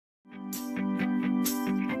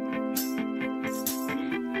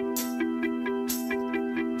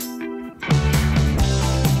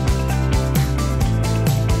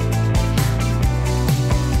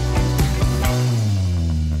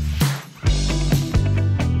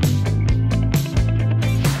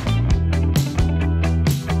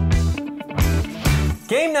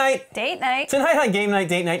GameNight! Date night! Tonight on GameNight,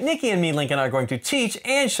 DateNight, Nikki and me, Lincoln, are going to teach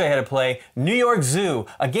and show you how to play New York Zoo,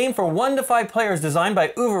 a game for 1 to 5 players designed by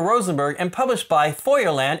Uwe Rosenberg and published by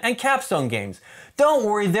Feuerland and Capstone games. Don't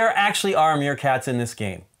worry, there actually are meerkats in this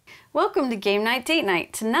game. Welcome to GameNight, Date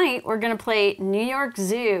Night. Tonight we're going to play New York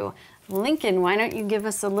Zoo. Lincoln, why don't you give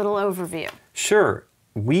us a little overview? Sure.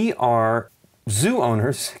 We are zoo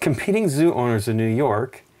owners, competing zoo owners in New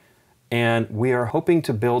York, and we are hoping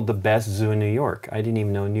to build the best zoo in New York. I didn't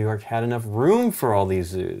even know New York had enough room for all these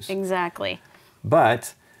zoos. Exactly.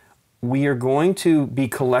 But we are going to be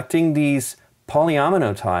collecting these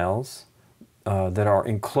polyomino tiles that are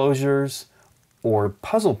enclosures or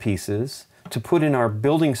puzzle pieces to put in our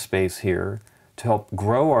building space here to help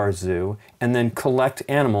grow our zoo, and then collect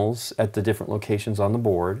animals at the different locations on the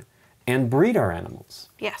board and breed our animals.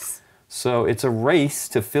 Yes. So it's a race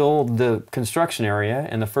to fill the construction area,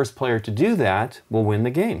 and the first player to do that will win the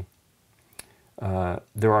game.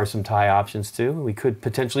 There are some tie options too. We could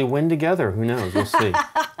potentially win together. Who knows? We'll see.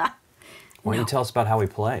 Why don't you tell us about how we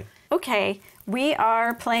play? Okay, we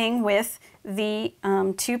are playing with the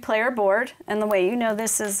 2-player board, and the way you know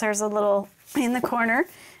this is there's a little, in the corner,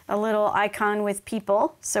 a little icon with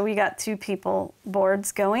people. So we got 2 people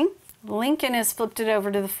boards going. Lincoln has flipped it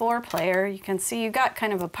over to the 4-player. You can see you got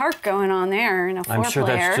kind of a park going on there in a 4-player. I'm sure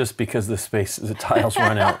that's just because the tiles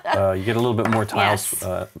run out. You get a little bit more tiles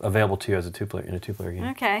available to you as a 2-player in a 2-player game.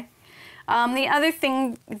 Okay. The other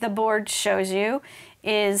thing the board shows you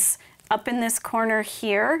is up in this corner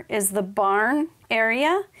here is the barn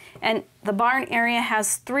area, and the barn area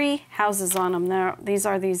has 3 houses on them. These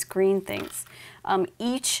are these green things.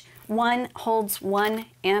 Each one holds 1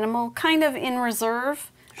 animal, kind of in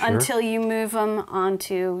reserve. Sure. Until you move them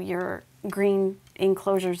onto your green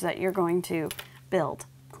enclosures that you're going to build.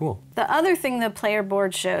 Cool. The other thing the player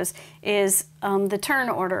board shows is the turn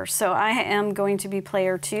order. So I am going to be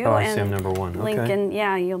player 2. Oh, I see, I'm number 1. Okay. Lincoln,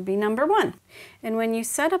 yeah, you'll be number 1. And when you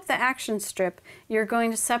set up the action strip, you're going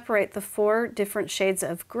to separate the 4 different shades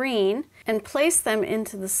of green and place them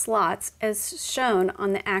into the slots as shown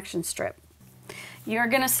on the action strip. You're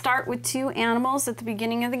going to start with 2 animals at the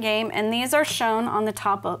beginning of the game, and these are shown on the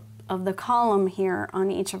top of the column here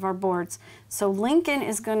on each of our boards. So Lincoln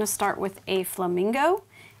is going to start with a flamingo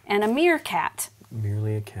and a meerkat.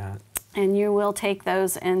 Merely a cat. And you will take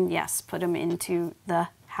those and, yes, put them into the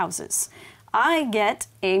houses. I get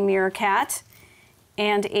a meerkat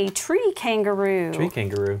and a tree kangaroo. Tree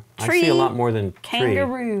kangaroo. I see a lot more than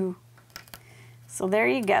kangaroo. So there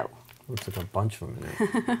you go. Looks like a bunch of them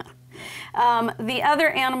in there. The other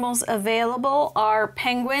animals available are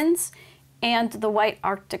penguins and the white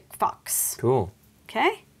Arctic fox. Cool.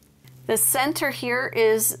 Okay. The center here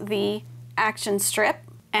is the action strip,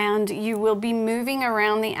 and you will be moving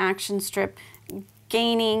around the action strip,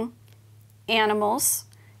 gaining animals,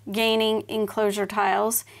 gaining enclosure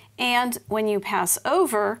tiles, and when you pass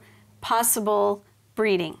over, possible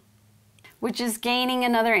breeding, which is gaining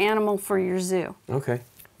another animal for your zoo. Okay.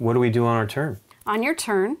 What do we do on our turn? On your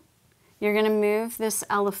turn, you're going to move this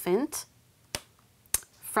elephant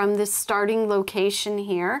from this starting location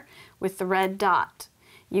here with the red dot.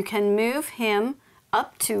 You can move him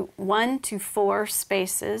up to 1 to 4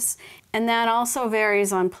 spaces, and that also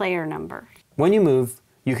varies on player number. When you move,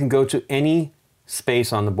 you can go to any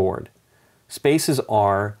space on the board. Spaces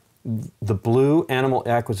are the blue animal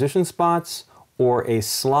acquisition spots or a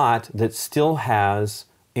slot that still has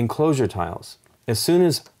enclosure tiles. As soon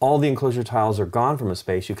as all the enclosure tiles are gone from a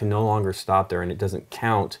space, you can no longer stop there, and it doesn't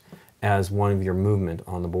count as one of your movement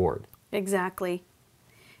on the board. Exactly.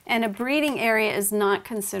 And a breeding area is not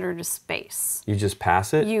considered a space. You just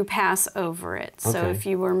pass it? You pass over it. Okay. So if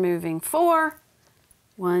you were moving 4,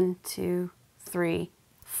 1, 2, 3,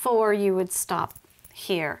 4, you would stop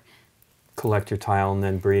here. Collect your tile and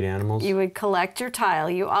then breed animals? You would collect your tile.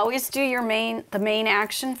 You always do the main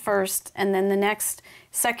action first, and then the next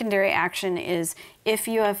secondary action is if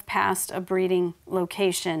you have passed a breeding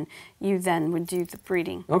location, you then would do the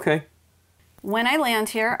breeding. Okay. When I land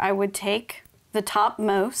here, I would take the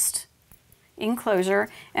topmost enclosure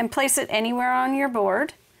and place it anywhere on your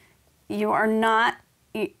board. You are not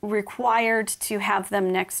required to have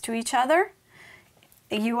them next to each other.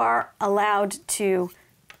 You are allowed to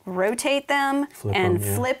rotate them,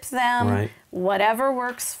 flip them, right. Whatever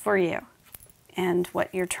works for you and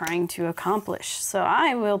what you're trying to accomplish. So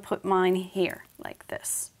I will put mine here like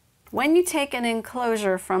this. When you take an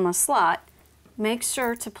enclosure from a slot, make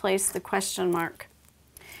sure to place the question mark.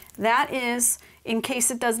 That is, in case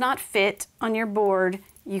it does not fit on your board,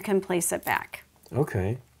 you can place it back.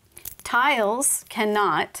 Okay. Tiles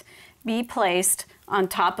cannot, be placed on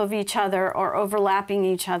top of each other or overlapping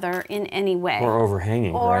each other in any way. Or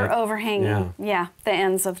overhanging, or right? overhanging, yeah, the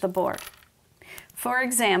ends of the board. For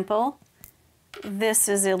example, this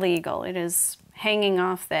is illegal. It is hanging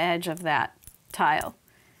off the edge of that tile.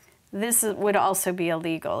 This would also be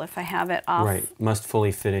illegal if I have it off. Right, must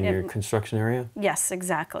fully fit in your construction area? Yes,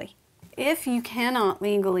 exactly. If you cannot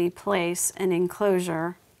legally place an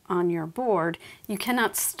enclosure on your board, you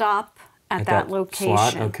cannot stop at that location.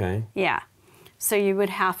 Slot? Okay. Yeah. So you would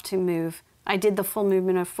have to move. I did the full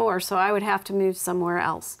movement of 4, so I would have to move somewhere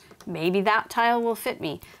else. Maybe that tile will fit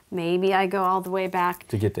me. Maybe I go all the way back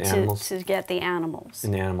to get the animals. To get the animals.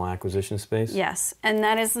 In the animal acquisition space? Yes, and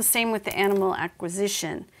that is the same with the animal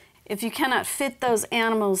acquisition. If you cannot fit those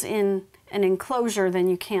animals in an enclosure, then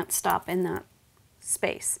you can't stop in that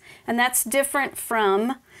space. And that's different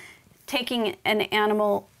from taking an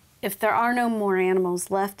animal. If there are no more animals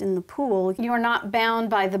left in the pool, you are not bound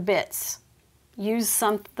by the bits.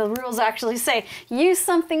 The rules actually say, use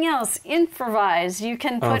something else, improvise. You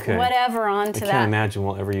can put whatever onto that. I can't imagine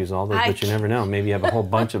we'll ever use all those, but you never know. Maybe you have a whole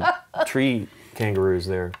bunch of tree kangaroos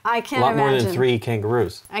there. I can't imagine. A lot imagine. more than 3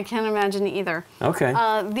 kangaroos. I can't imagine either. Okay.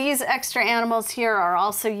 These extra animals here are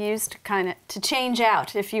also used to change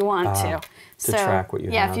out if you want to. To track what you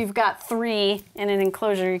have. Yeah, if you've got 3 in an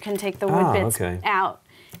enclosure, you can take the wood bits out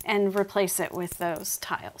and replace it with those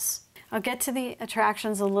tiles. I'll get to the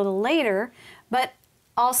attractions a little later, but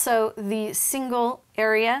also the single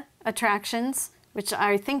area attractions, which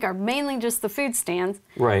I think are mainly just the food stands,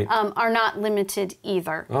 are not limited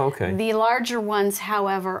either. Oh, okay. The larger ones,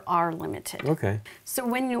 however, are limited. Okay. So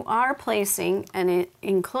when you are placing an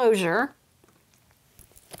enclosure,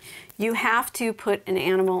 you have to put an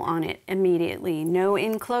animal on it immediately. No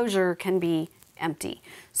enclosure can be empty.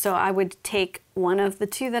 So I would take one of the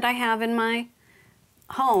 2 that I have in my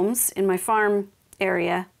homes, in my farm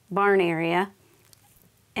area, barn area,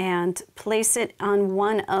 and place it on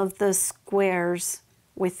one of the squares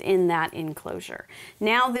within that enclosure.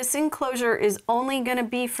 Now this enclosure is only going to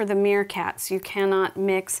be for the meerkats. You cannot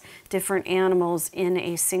mix different animals in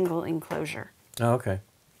a single enclosure. Oh, okay.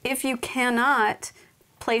 If you cannot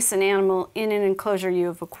place an animal in an enclosure you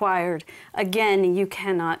have acquired, again, you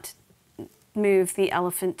cannot move the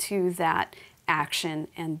elephant to that action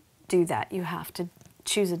and do that. You have to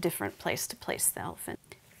choose a different place to place the elephant.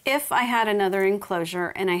 If I had another enclosure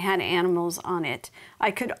and I had animals on it, I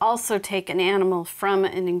could also take an animal from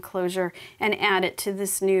an enclosure and add it to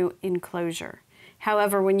this new enclosure.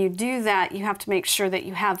 However, when you do that, you have to make sure that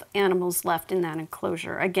you have animals left in that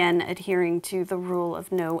enclosure, again, adhering to the rule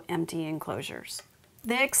of no empty enclosures.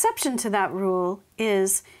 The exception to that rule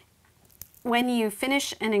is when you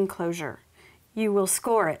finish an enclosure, you will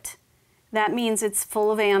score it. That means it's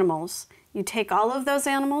full of animals. You take all of those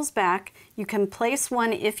animals back. You can place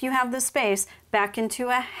one, if you have the space, back into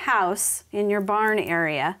a house in your barn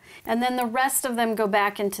area, and then the rest of them go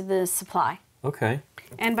back into the supply. Okay.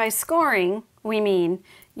 And by scoring, we mean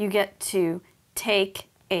you get to take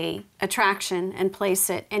a attraction and place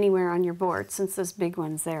it anywhere on your board. Since this big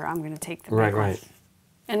one's there, I'm going to take the big one. Right.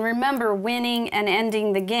 And remember, winning and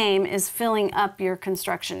ending the game is filling up your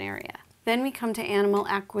construction area. Then we come to animal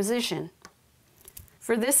acquisition.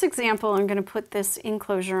 For this example, I'm going to put this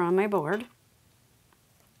enclosure on my board.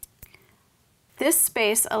 This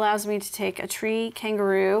space allows me to take a tree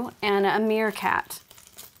kangaroo and a meerkat.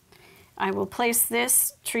 I will place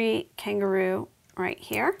this tree kangaroo right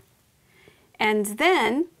here. And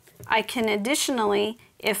then I can additionally,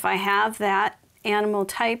 if I have that animal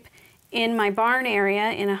type in my barn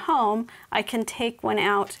area in a home, I can take one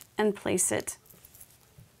out and place it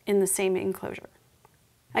in the same enclosure.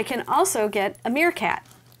 I can also get a meerkat.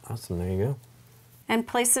 Awesome, there you go. And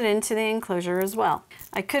place it into the enclosure as well.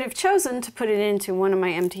 I could have chosen to put it into one of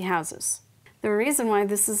my empty houses. The reason why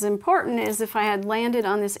this is important is if I had landed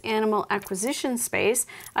on this animal acquisition space,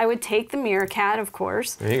 I would take the meerkat, of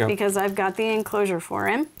course, because I've got the enclosure for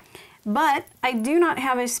him. But I do not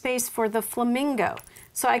have a space for the flamingo.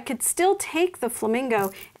 So I could still take the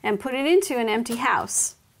flamingo and put it into an empty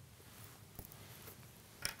house.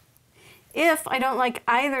 If I don't like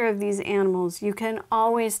either of these animals, you can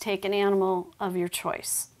always take an animal of your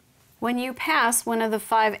choice. When you pass one of the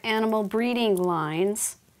 5 animal breeding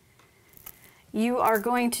lines, you are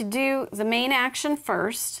going to do the main action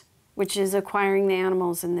first, which is acquiring the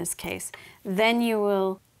animals in this case. Then you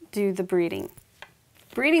will do the breeding.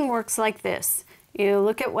 Breeding works like this. You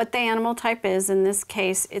look at what the animal type is. In this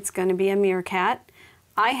case, it's going to be a meerkat.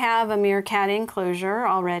 I have a meerkat enclosure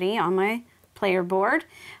already on my player board.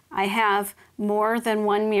 I have more than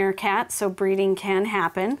one meerkat, so breeding can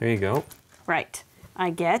happen. There you go. Right. I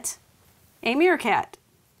get a meerkat.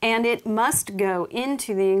 And it must go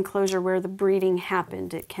into the enclosure where the breeding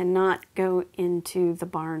happened. It cannot go into the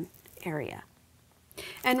barn area.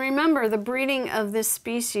 And remember, the breeding of this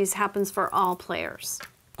species happens for all players.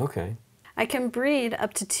 Okay. I can breed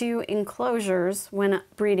up to 2 enclosures when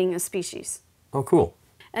breeding a species. Oh, cool.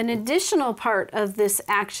 An additional part of this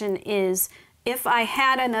action is if I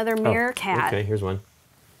had another meerkat. Okay, here's one.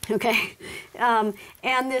 Okay,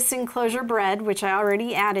 and this enclosure bred, which I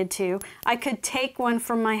already added to, I could take one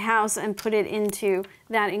from my house and put it into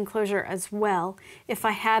that enclosure as well. If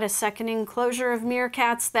I had a second enclosure of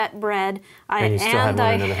meerkats that bred, and you still had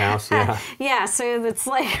one in the house, yeah. Yeah, so it's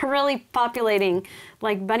like really populating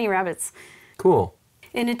like bunny rabbits. Cool.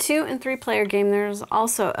 In a 2- and 3-player game, there's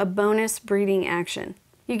also a bonus breeding action.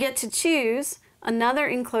 You get to choose another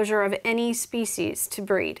enclosure of any species to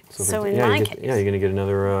breed. So in my case... Yeah, you're going to get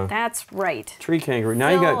another... that's right. Tree kangaroo. Now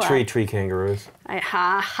you got tree kangaroos. Ha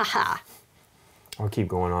ha ha. I'll keep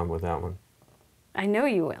going on with that one. I know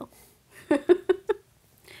you will.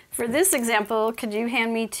 For this example, could you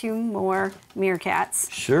hand me 2 more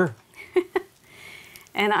meerkats? Sure.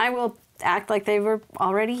 And I will act like they were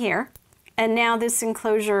already here. And now this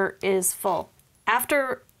enclosure is full.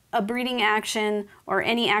 After a breeding action or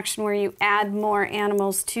any action where you add more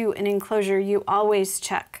animals to an enclosure, you always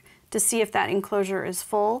check to see if that enclosure is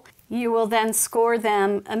full. You will then score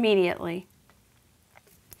them immediately.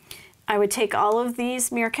 I would take all of these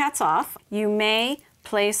meerkats off. You may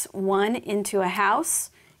place one into a house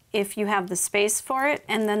if you have the space for it,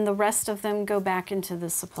 and then the rest of them go back into the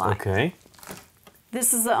supply. Okay.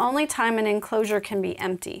 This is the only time an enclosure can be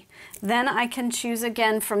empty. Then I can choose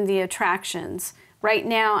again from the attractions. Right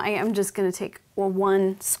now, I am just going to take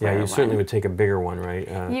one square one. Yeah, you certainly would take a bigger one,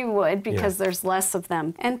 right? You would, because there's less of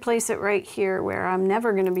them. And place it right here where I'm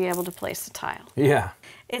never going to be able to place a tile. Yeah.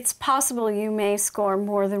 It's possible you may score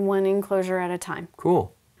more than one enclosure at a time.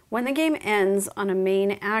 Cool. When the game ends on a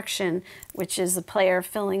main action, which is a player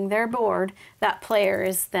filling their board, that player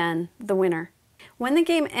is then the winner. When the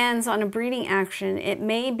game ends on a breeding action, it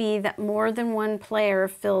may be that more than one player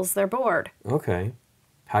fills their board. Okay.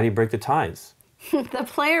 How do you break the ties? The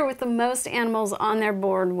player with the most animals on their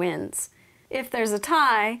board wins. If there's a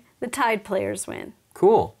tie, the tied players win.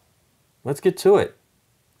 Cool. Let's get to it.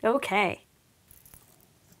 Okay.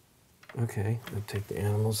 Okay, I'll take the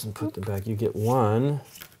animals and put them back. You get one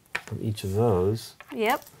from each of those.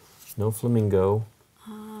 Yep. No flamingo.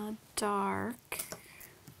 Dark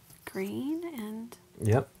green and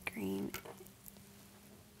green.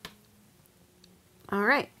 All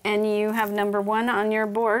right, and you have number 1 on your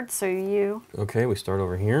board, so you... Okay, we start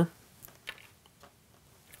over here.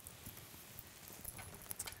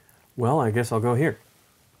 Well, I guess I'll go here.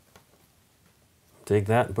 Take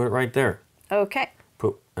that and put it right there. Okay.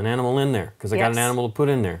 Put an animal in there, because I got an animal to put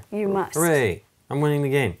in there. You must. Hooray! I'm winning the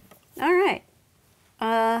game. All right.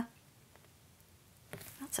 That's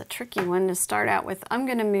a tricky one to start out with. I'm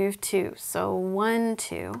going to move 2, so 1,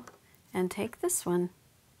 2, and take this one.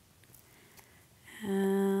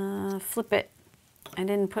 Flip it. I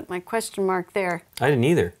didn't put my question mark there. I didn't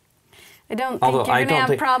either. I don't think you're going to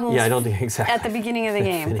have problems I don't think exactly at the beginning of the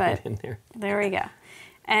game, but in there. There we go.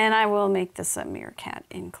 And I will make this a meerkat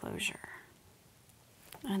enclosure.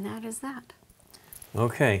 And that is that.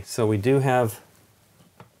 Okay, so we do have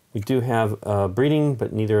breeding,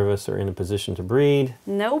 but neither of us are in a position to breed.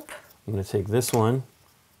 Nope. I'm going to take this one,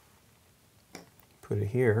 put it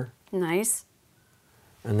here. Nice.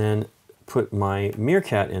 And then put my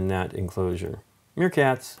meerkat in that enclosure.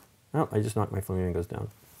 Meerkats. Oh, I just knocked my flamingos down.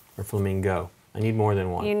 Or flamingo. I need more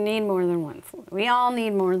than one. You need more than one. We all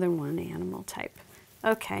need more than one animal type.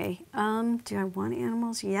 Okay, do I want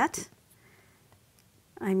animals yet?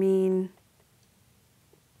 I mean,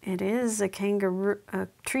 it is a kangaroo, a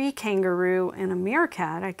tree kangaroo and a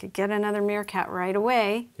meerkat. I could get another meerkat right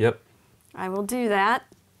away. Yep. I will do that.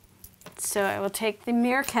 So I will take the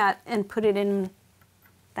meerkat and put it in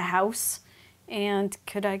the house. And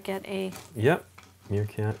could I get a... Yep,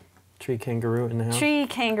 meerkat, tree kangaroo in the house. Tree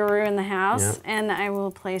kangaroo in the house. Yep. And I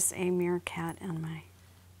will place a meerkat in my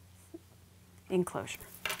enclosure.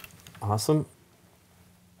 Awesome.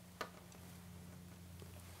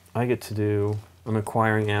 I get to do, I'm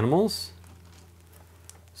acquiring animals.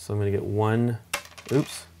 So I'm going to get one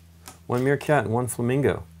meerkat and one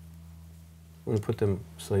flamingo. I'm going to put them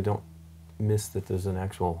so I don't miss that there's an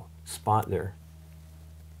actual spot there.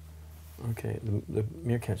 Okay, the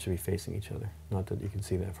meerkat should be facing each other. Not that you can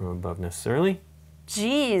see that from above necessarily.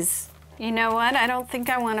 Geez, you know what? I don't think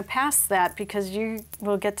I want to pass that because you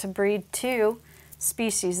will get to breed 2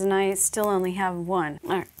 species and I still only have 1. All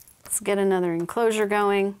right, let's get another enclosure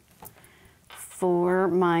going for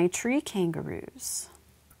my tree kangaroos.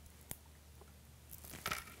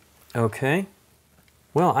 Okay.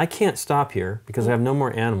 Well, I can't stop here because I have no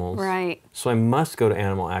more animals. Right. So I must go to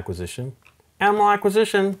animal acquisition. Animal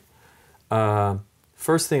acquisition!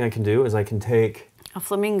 First thing I can do is I can take A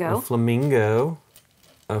flamingo. a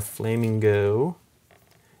flamingo,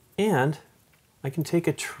 and I can take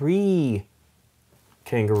a tree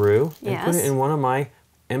kangaroo and put it in one of my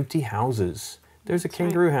empty houses. There's a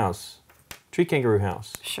kangaroo house, tree kangaroo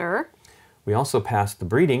house. Sure. We also passed the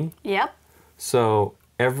breeding. Yep. So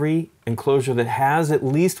every enclosure that has at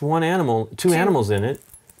least one animal, two animals in it,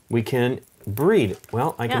 we can breed.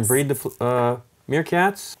 Well, I can breed the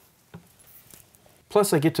meerkats.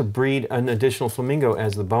 Plus, I get to breed an additional flamingo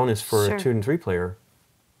as the bonus for a 2- and 3-player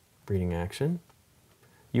breeding action.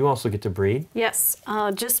 You also get to breed. Yes,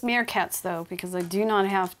 just meerkats though, because I do not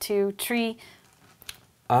have 2 tree.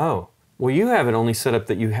 Oh, well, you have it only set up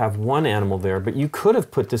that you have one animal there, but you could have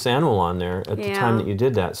put this animal on there at the time that you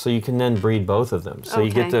did that, so you can then breed both of them. So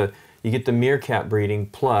you get the meerkat breeding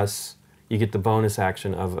plus you get the bonus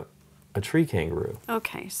action of a tree kangaroo.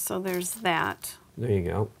 Okay, so there's that. There you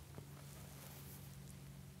go.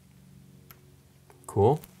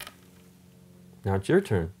 Cool. Now it's your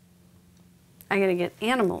turn. I gotta get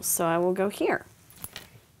animals, so I will go here.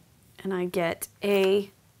 And I get a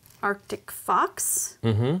Arctic fox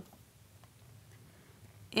and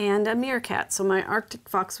a meerkat. So my Arctic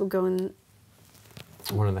fox will go in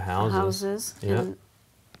one of the houses. Yep. And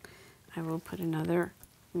I will put another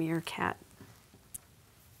meerkat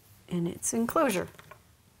in its enclosure.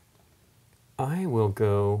 I will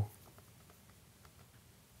go...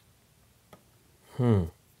 I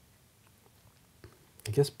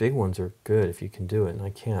guess big ones are good if you can do it, and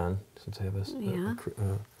I can, since I have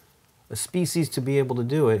a species to be able to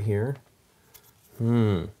do it here.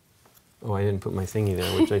 Oh, I didn't put my thingy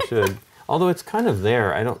there, which I should. Although it's kind of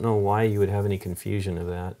there. I don't know why you would have any confusion of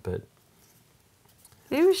that, but...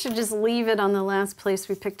 Maybe we should just leave it on the last place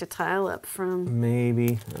we picked a tile up from.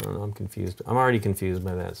 Maybe. I don't know. I'm confused. I'm already confused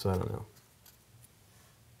by that, so I don't know.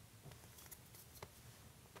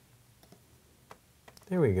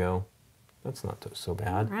 There we go. That's not so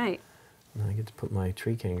bad. Right. And I get to put my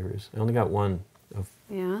tree kangaroos. I only got one of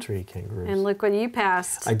tree kangaroos. And look what you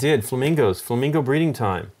passed. I did. Flamingos. Flamingo breeding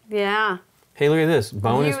time. Yeah. Hey, look at this.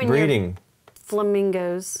 Bonus breeding.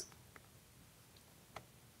 Flamingos.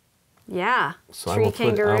 Yeah. So Tree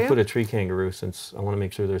kangaroo. I'll put a tree kangaroo since I want to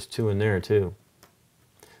make sure there's 2 in there too.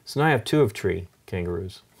 So now I have 2 of tree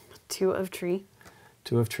kangaroos. 2 of tree.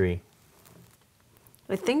 2 of tree.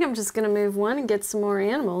 I think I'm just going to move one and get some more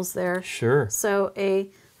animals there. Sure. So a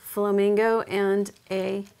flamingo and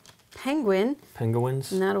a penguin.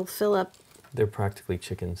 Penguins. And that'll fill up. They're practically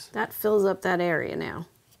chickens. That fills up that area now.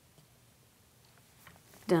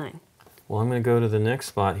 Done. Well, I'm going to go to the next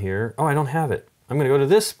spot here. Oh, I don't have it. I'm going to go to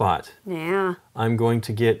this spot. Yeah. I'm going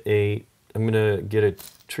to get a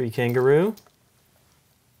tree kangaroo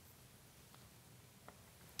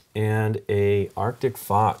and a Arctic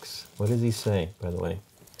fox. What does he say, by the way?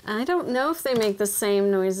 I don't know if they make the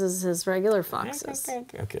same noises as regular foxes.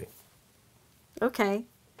 Okay. Okay.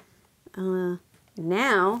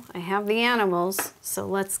 Now I have the animals, so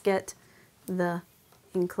let's get the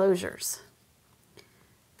enclosures.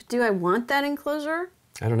 But do I want that enclosure?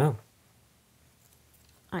 I don't know.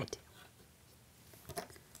 I do.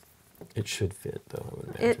 It should fit, though, I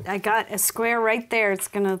would imagine. I got a square right there. It's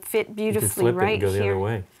going to fit beautifully you could flip right it and go here. the other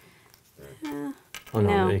way. Oh,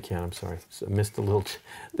 no, you can't. I'm sorry. So I missed the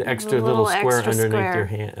extra little square extra underneath square. your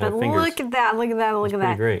fingers. Look at that, look at that, look at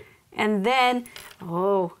that. Pretty great. And then,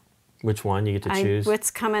 Which one? You get to choose?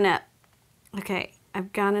 What's coming up? Okay,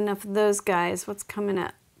 I've got enough of those guys. What's coming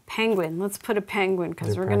up? Penguin. Let's put a penguin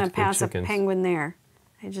because we're going to pass chickens. A penguin there.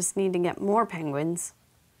 I just need to get more penguins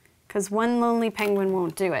because one lonely penguin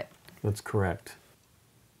won't do it. That's correct.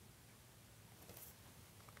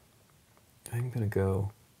 I'm going to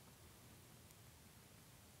go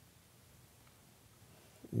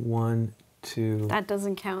 1, 2. That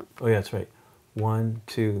doesn't count. Oh, yeah, that's right. 1,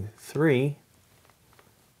 2, 3.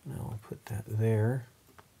 Now I'll put that there,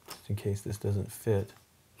 just in case this doesn't fit.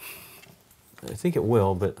 I think it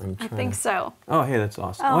will, but I'm trying. I think so. Oh, hey, that's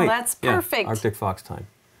awesome. Oh, wait. that's perfect. Yeah, Arctic fox time.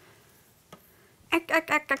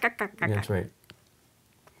 That's right.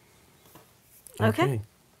 Okay.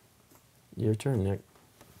 Your turn, Nick.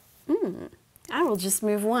 I will just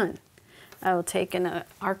move one. I will take an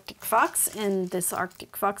Arctic fox, and this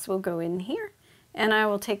Arctic fox will go in here. And I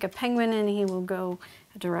will take a penguin, and he will go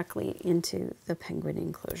directly into the penguin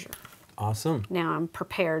enclosure. Awesome. Now I'm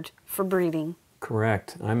prepared for breeding.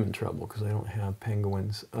 Correct. I'm in trouble because I don't have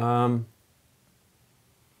penguins. What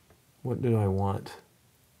do I want?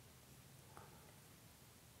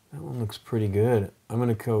 That one looks pretty good. I'm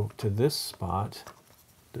going to go to this spot.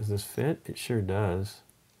 Does this fit? It sure does.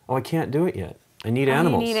 Oh, I can't do it yet. I need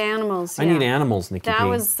animals. You need animals, I need animals, Nikki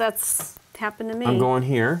P. That's happened to me. I'm going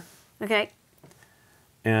here. Okay.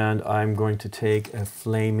 And I'm going to take a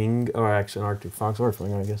flaming, or actually an Arctic fox or a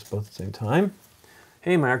flamingo, I guess, both at the same time.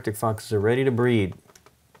 Hey, my Arctic foxes are ready to breed.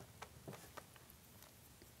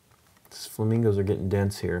 These flamingos are getting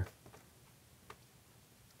dense here.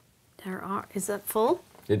 Is that full?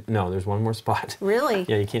 No, there's one more spot. Really?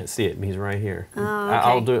 Yeah, you can't see it. He's right here. Oh, okay.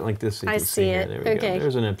 I'll do it like this so you I can see it. it. There we Okay. go.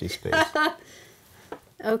 There's an empty space.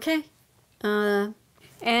 Okay.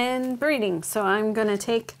 And breeding. So I'm going to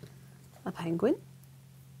take a penguin.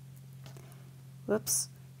 Whoops.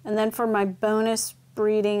 And then for my bonus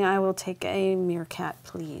breeding, I will take a meerkat,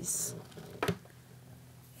 please.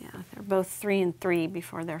 Yeah, they're both 3 and 3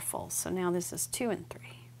 before they're full. So now this is 2 and 3.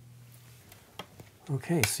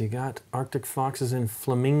 Okay, so you got Arctic foxes and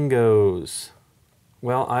flamingos.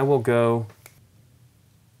 Well, I'll go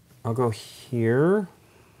here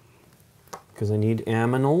because I need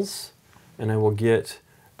aminals, and I will get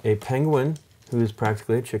a penguin who is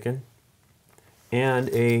practically a chicken and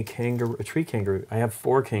a tree kangaroo. I have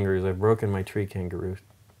 4 kangaroos. I've broken my tree kangaroo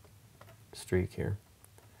streak here.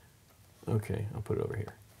 Okay, I'll put it over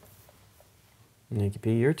here. Nikki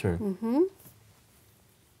P, your turn. Mm-hmm.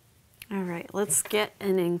 All right, let's get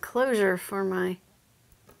an enclosure for my,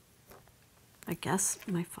 I guess,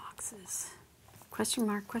 my foxes. Question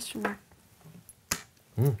mark, question mark.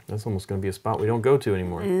 That's almost going to be a spot we don't go to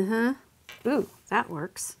anymore. Uh-huh. Ooh, that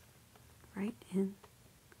works. Right in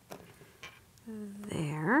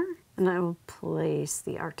there. And I will place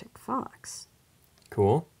the Arctic fox.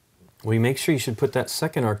 Cool. Well, you make sure you should put that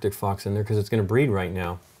second Arctic fox in there because it's going to breed right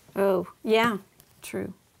now. Oh, yeah,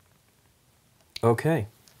 true. Okay.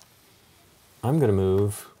 I'm going to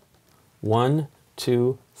move 1,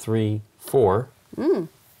 2, 3, 4. And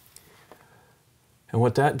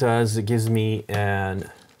what that does, it gives me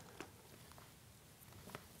an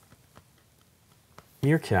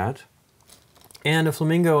meerkat and a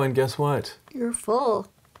flamingo, and guess what? You're full.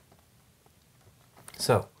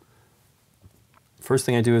 So, first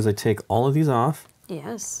thing I do is I take all of these off.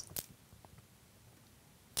 Yes.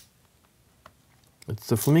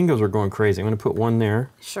 The flamingos are going crazy. I'm going to put one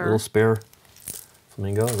there. Sure. A little spare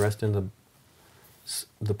flamingo, the rest in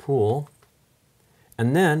the pool.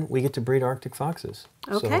 And then we get to breed Arctic foxes.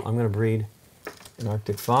 Okay. So I'm going to breed an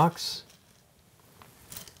Arctic fox.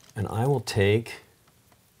 And I will take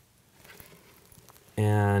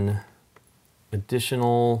an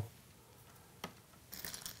additional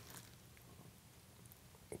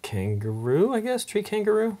kangaroo, I guess, tree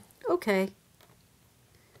kangaroo. Okay.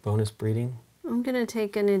 Bonus breeding. I'm going to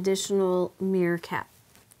take an additional meerkat,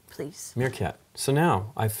 please. Meerkat. So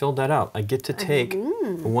now I filled that out. I get to take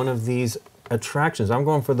one of these attractions. I'm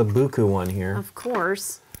going for the Buku one here. Of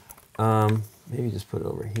course. Maybe just put it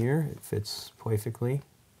over here. It fits perfectly.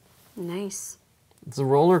 Nice. It's a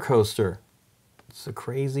roller coaster. It's a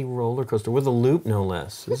crazy roller coaster with a loop, no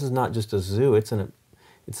less. This is not just a zoo. It's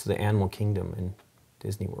the animal kingdom in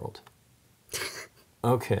Disney World.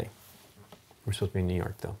 Okay. We're supposed to be in New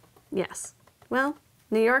York, though. Yes. Well,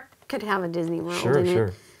 New York could have a Disney World Sure, in sure.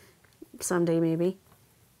 it someday, maybe.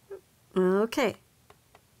 Okay.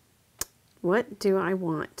 What do I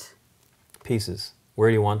want? Pieces. Where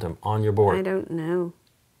do you want them? On your board. I don't know.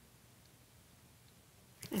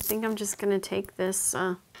 I think I'm just going to take this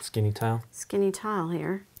Skinny tile. skinny tile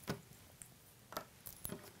here.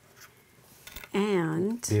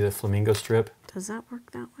 And Be the flamingo strip. does that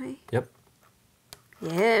work that way? Yep.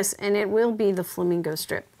 Yes, and it will be the flamingo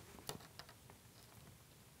strip.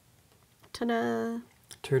 Ta-da!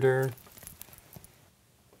 Turder.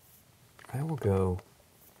 I will go.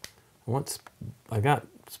 I got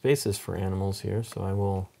spaces for animals here, so I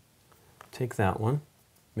will take that one.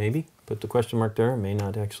 Maybe. Put the question mark there. May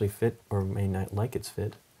not actually fit, or may not like its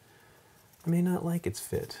fit. I may not like its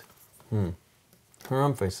fit.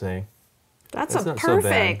 Harumph, I say. That's not so bad.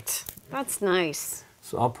 perfect. That's nice.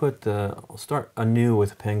 So I'll start anew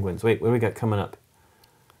with penguins. Wait, what do we got coming up?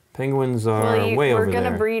 Penguins are way over there. We're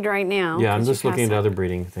going to breed right now. Yeah, I'm 'cause just you looking at passed other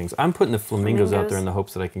breeding things. I'm putting the flamingos out there Flamingos? in the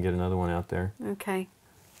hopes that I can get another one out there. that. Okay.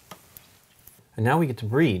 And now we get to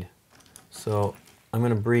breed. So I'm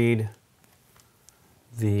going to breed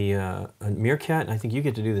the a meerkat, and I think you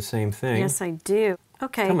get to do the same thing. Yes, I do.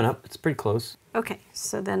 Okay. Coming up, it's pretty close. Okay,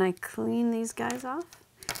 so then I clean these guys off.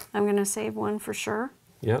 I'm going to save one for sure.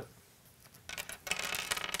 Yep.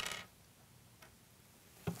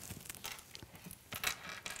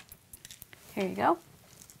 Here you go.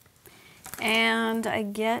 And I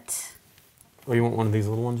get... Oh, you want one of these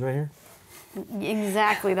little ones right here?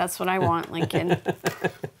 Exactly, that's what I want, Lincoln.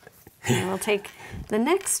 And we'll take the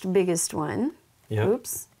next biggest one. Yep.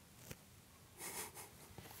 Oops.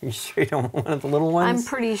 You sure you don't want one of the little ones? I'm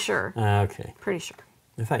pretty sure. Okay. Pretty sure.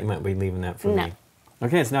 I thought you might be leaving that for No. me.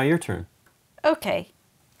 Okay, it's now your turn. Okay.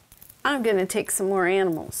 I'm going to take some more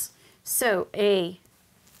animals. So, a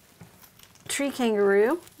tree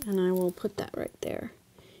kangaroo, and I will put that right there.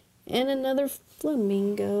 And another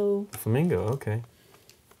flamingo. Flamingo, okay.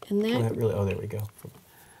 And that, Oh, there we go.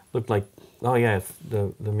 Looked like, oh yeah,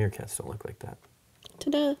 the meerkats don't look like that.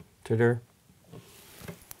 ta-da. Ta-da.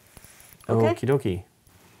 Okay. Okie dokie.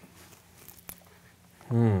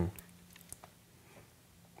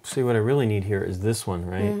 See, what I really need here is this one,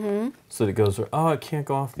 right? Mm-hmm. So that it goes, oh, it can't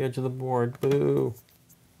go off the edge of the board. Boo.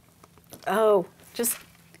 Oh, just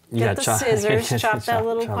get the scissors, chop that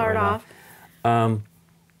little part off.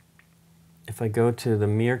 If I go to the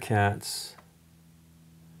meerkats,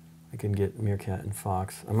 I can get meerkat and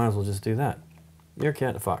fox. I might as well just do that.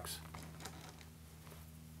 Meerkat and fox.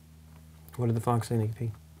 What did the fox say,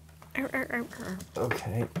 Nikki?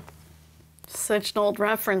 Okay. Such an old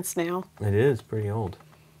reference now. It is pretty old.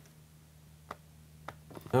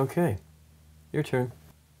 Okay, your turn.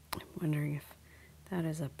 I'm wondering if that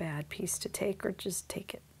is a bad piece to take or just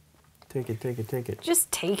take it. Take it, take it, take it. Just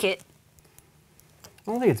take it. I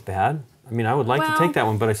don't think it's bad. I mean, I would like to take that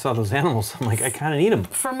one, but I saw those animals. I'm like, I kind of need them.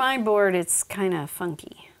 For my board, it's kind of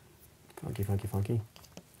funky. Funky, funky, funky.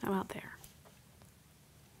 How about there?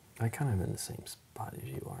 I kind of in the same spot as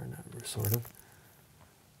you are, sort of.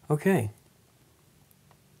 Okay.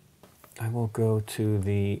 I will go to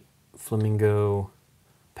the flamingo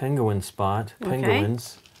penguin spot. Okay.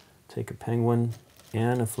 Penguins. Take a penguin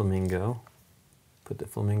and a flamingo. Put the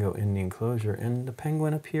flamingo in the enclosure, and the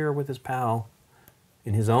penguin up here with his pal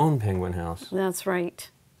in his own penguin house. That's right.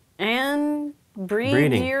 And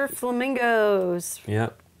Breeding. your flamingos.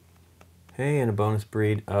 Yep. Hey, and a bonus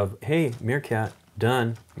breed of, hey, meerkat,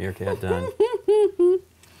 done. Meerkat, done.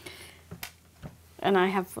 And I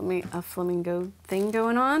have a flamingo thing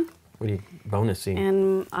going on. What do you bonusy?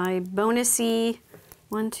 And I bonusy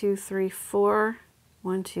 1, 2, 3, 4.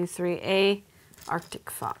 1, 2, 3. A Arctic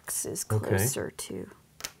fox is closer to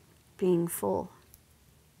being full.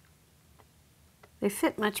 They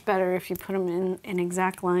fit much better if you put them in an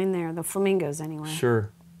exact line there, the flamingos anyway. Sure.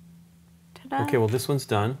 Ta-da. Okay, well this one's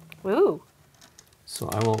done. Ooh. So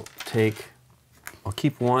I'll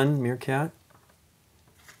keep one meerkat,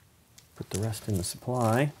 put the rest in the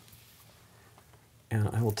supply, and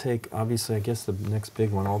I will take, obviously, I guess the next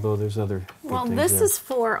big one, although there's other big Well, things this there. is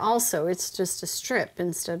 4 also. It's just a strip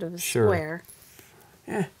instead of a square.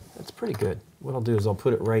 That's pretty good. What I'll do is I'll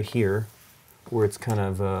put it right here where it's kind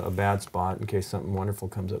of a bad spot in case something wonderful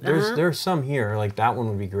comes up. There's some here, like that one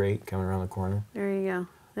would be great coming around the corner. There you go.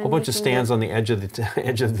 A whole bunch of stands on the edge of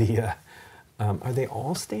the are they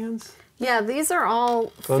all stands? Yeah, these are all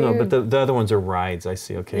food. Oh no, but the other ones are rides, I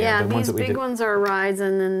see, okay. Yeah, the ones these that we big ones are rides,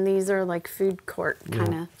 and then these are like food court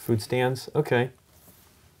kind of. Food stands, okay.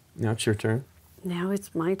 Now it's your turn. Now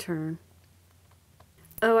it's my turn.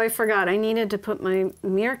 Oh, I forgot. I needed to put my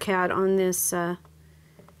meerkat on this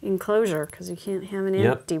enclosure because you can't have an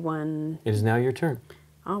empty one. It is now your turn.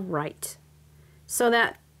 All right. So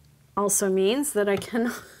that also means that I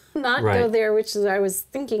cannot go there, which is I was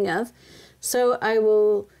thinking of. So I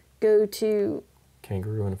will go to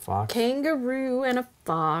kangaroo and a fox. Kangaroo and a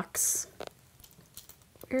fox.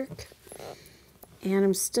 And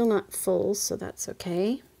I'm still not full, so that's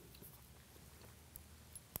okay.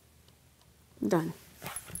 Done.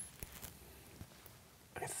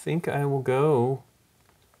 I think I will go.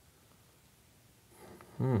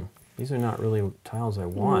 These are not really tiles I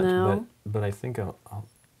want, but I think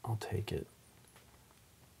I'll take it.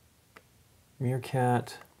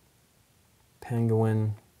 Meerkat,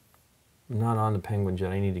 penguin. I'm not on the penguins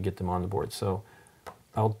yet. I need to get them on the board. So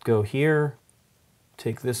I'll go here,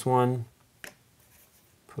 take this one,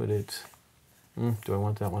 put it. Do I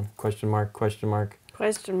want that one? Question mark, question mark.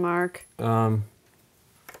 Question mark. What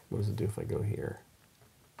does it do if I go here?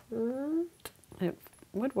 It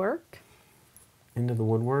would work. Into the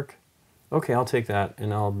woodwork. Okay, I'll take that,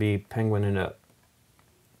 and I'll be penguining up.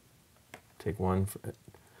 Take one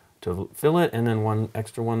to fill it, and then one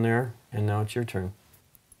extra one there, and now it's your turn.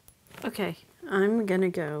 Okay, I'm gonna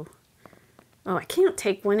go. Oh, I can't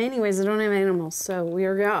take one anyways. I don't have animals, so we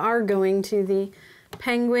are going to the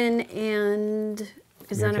penguin and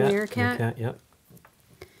is that a meerkat? Meerkat, yep.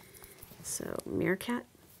 So meerkat,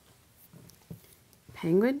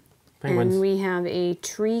 penguin. Penguins. And we have a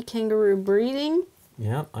tree kangaroo breeding.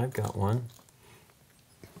 Yep, I've got one.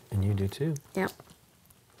 And you do too. Yep.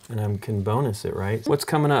 And I can bonus it, right? What's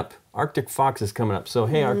coming up? Arctic Fox is coming up. So,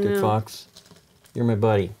 hey, Arctic Fox, you're my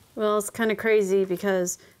buddy. Well, it's kind of crazy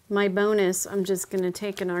because my bonus, I'm just going to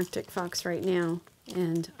take an Arctic Fox right now.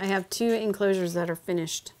 And I have 2 enclosures that are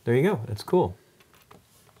finished. There you go. That's cool.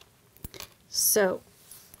 So,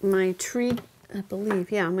 my tree, I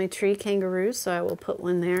believe, yeah, my tree kangaroos. So I will put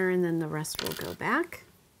one there and then the rest will go back.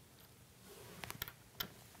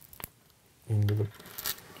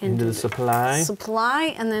 Into the supply.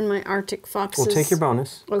 Supply, and then my Arctic Foxes. We'll take your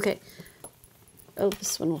bonus. Okay. Oh,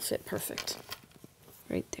 this one will fit perfect.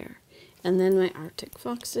 Right there. And then my Arctic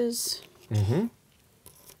Foxes. Mm-hmm.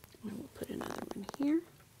 I will put another one here.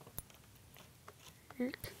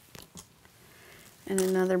 And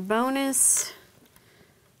another bonus.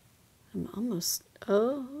 I'm almost,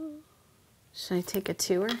 oh. Should I take a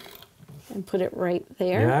tour and put it right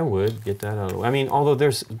there? Yeah, I would. Get that out of the way. I mean, although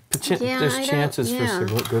there's chances for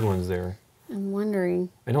some good ones there. I'm wondering.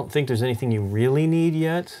 I don't think there's anything you really need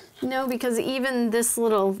yet. No, because even this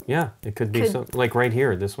little... Yeah, it could be some, like right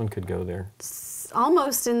here. This one could go there.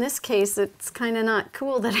 Almost in this case, it's kind of not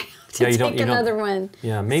cool that I have to take another one.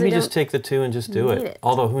 Yeah, maybe just take the 2 and just do it.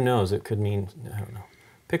 Although, who knows? It could mean, I don't know.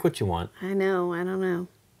 Pick what you want. I know, I don't know.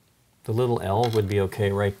 The little L would be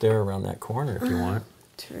okay right there around that corner if you want.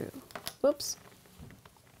 True. Whoops.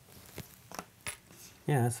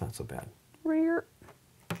 Yeah, that's not so bad. Rear.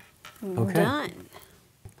 Okay. Done.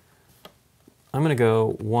 I'm going to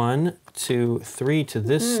go 1, 2, 3 to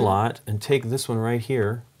this slot and take this one right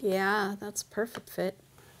here. Yeah, that's a perfect fit.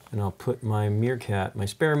 And I'll put my meerkat, my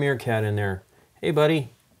spare meerkat in there. Hey, buddy.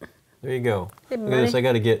 There you go. Hey, buddy. Look at this.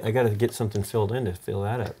 I got to get something filled in to fill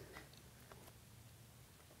that up.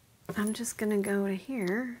 I'm just going to go to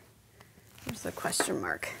here. There's a question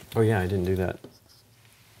mark. Oh, yeah, I didn't do that.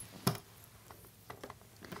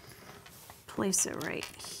 Place it right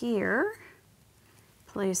here.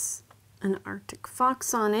 Place an Arctic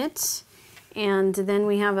Fox on it. And then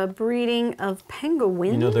we have a breeding of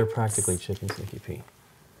penguins. You know, they're practically chickens, Nikki P.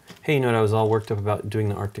 Hey, you know what? I was all worked up about doing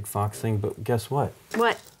the Arctic Fox thing, but guess what?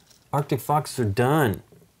 What? Arctic Foxes are done.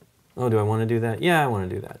 Oh, do I want to do that? Yeah, I want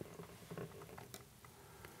to do that.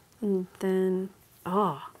 And then,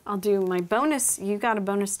 oh, I'll do my bonus. You got a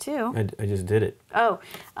bonus too. I just did it. Oh,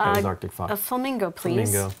 that was Arctic Fox. A flamingo,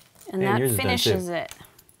 please. Flamingo. And that finishes it.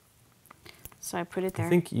 So I put it there. I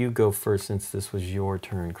think you go first since this was your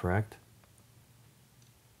turn, correct?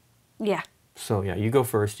 Yeah. So yeah, you go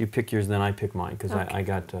first. You pick yours, then I pick mine because I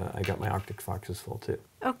got my Arctic Foxes full too.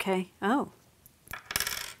 Okay. Oh.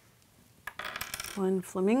 1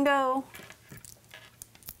 flamingo.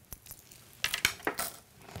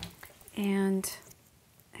 And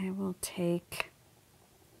I will take,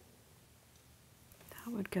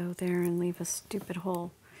 that would go there and leave a stupid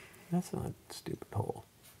hole. That's not a stupid hole.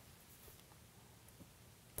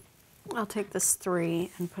 I'll take this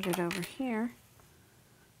 3 and put it over here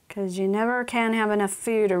because you never can have enough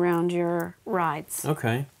food around your rides.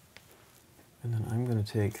 Okay. And then I'm going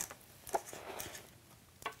to take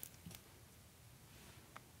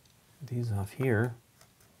these off here.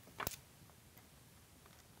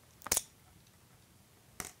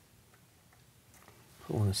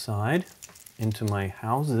 Put one aside into my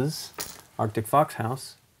houses, Arctic Fox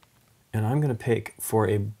house. And I'm going to pick for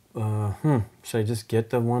a, should I just get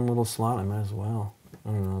the one little slot? I might as well. I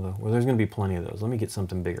don't know though. Well, there's going to be plenty of those. Let me get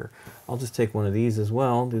something bigger. I'll just take one of these as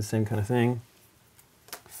well, do the same kind of thing.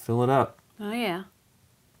 Fill it up. Oh yeah.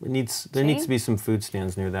 There needs to be some food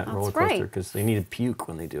stands near that roller coaster because they need to puke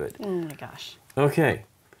when they do it. Oh my gosh. Okay,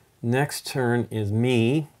 next turn is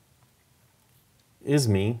me.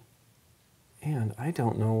 And I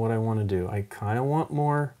don't know what I want to do. I kind of want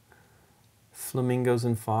more flamingos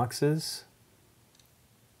and foxes.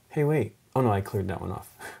 Hey, wait. Oh no, I cleared that one off.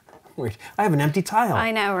 Wait, I have an empty tile.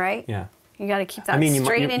 I know, right? Yeah. You got to keep that you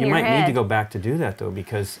straight in your head. You might need to go back to do that though,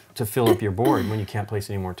 because to fill up your board when you can't place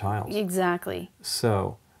any more tiles. Exactly.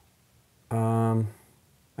 So, I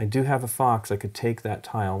do have a fox. I could take that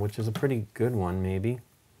tile, which is a pretty good one, maybe.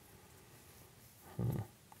 I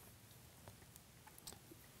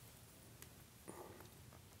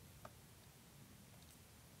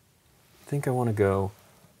think I want to go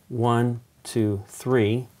 1, 2,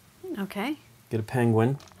 3. Okay. Get a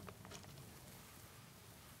penguin.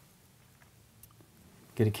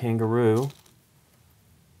 Get a kangaroo.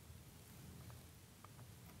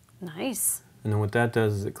 Nice. And then what that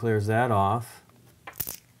does is it clears that off.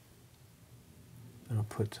 And I'll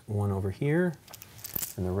put one over here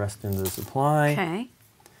and the rest into the supply. Okay.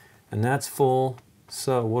 And that's full.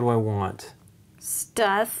 So what do I want?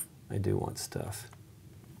 Stuff. I do want stuff.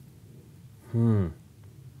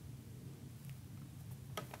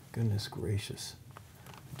 Goodness gracious.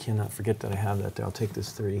 I cannot forget that I have that there. I'll take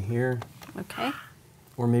this 3 here. Okay.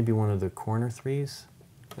 Or maybe one of the corner 3s.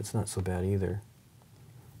 That's not so bad either.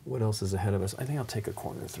 What else is ahead of us? I think I'll take a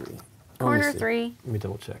corner 3. Corner 3. Let me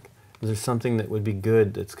double check. Is there something that would be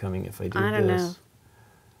good that's coming if I do this? I don't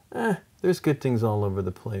know. There's good things all over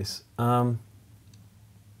the place.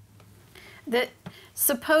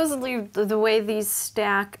 Supposedly, the way these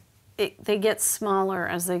stack, they get smaller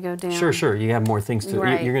as they go down. Sure. You have more things to...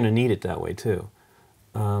 Right. You're going to need it that way, too.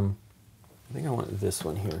 I think I want this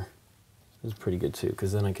one here. This is pretty good, too,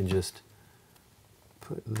 because then I can just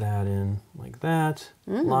put that in like that.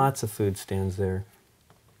 Lots of food stands there.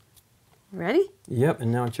 Ready? Yep,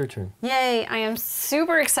 and now it's your turn. Yay, I am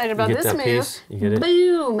super excited about this move. Piece? You get it?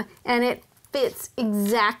 Boom! And it fits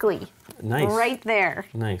exactly. Nice. Right there.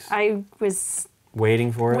 Nice. I was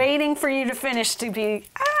waiting for it? Waiting for you to finish to be,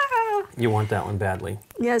 ah! You want that one badly.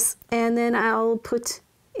 Yes, and then I'll put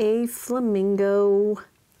a flamingo.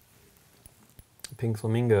 A pink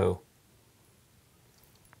flamingo.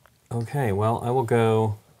 Okay, well, I will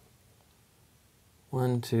go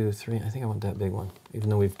 1, 2, 3. I think I want that big one, even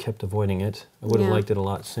though we've kept avoiding it. I would have liked it a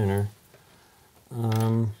lot sooner.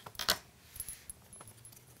 I'll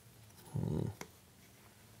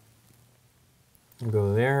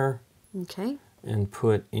go there. Okay. And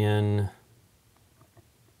put in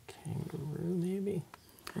kangaroo, maybe?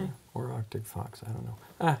 Okay. Or Arctic fox, I don't know.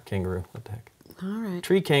 Kangaroo, what the heck. All right.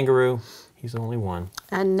 Tree kangaroo, he's only one.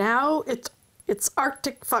 And now it's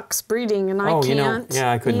Arctic fox breeding, and I can't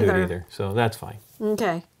I couldn't do it either, so that's fine.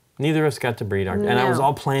 Okay. Neither of us got to breed Arctic, and I was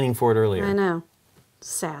all planning for it earlier. I know.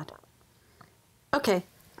 Sad. Okay,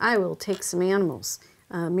 I will take some animals.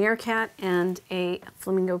 A meerkat and a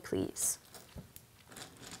flamingo, please.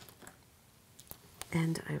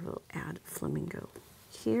 And I will add a flamingo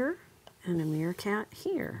here and a meerkat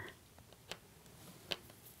here.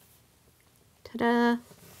 Ta-da!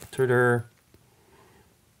 Ta-da!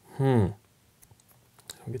 I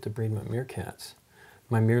get to breed my meerkats.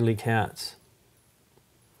 My meerly cats.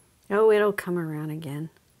 Oh, it'll come around again.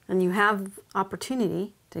 And you have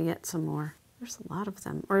opportunity to get some more. There's a lot of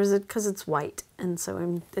them. Or is it because it's white and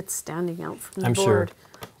so it's standing out from the board? I'm sure.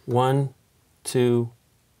 1, 2,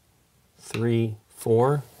 3,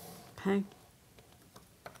 4. Okay.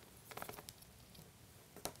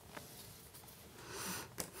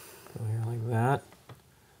 Go here like that.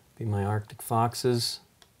 Be my Arctic foxes.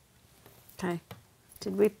 Okay.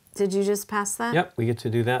 Did you just pass that? Yep, we get to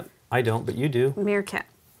do that. I don't, but you do. Meerkat.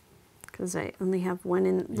 Because I only have one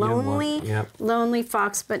in You have one, lonely, yep. lonely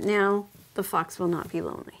fox, but now the fox will not be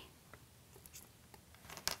lonely.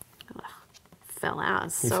 Ugh, fell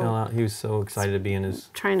out. He fell out. He was so excited to be in his...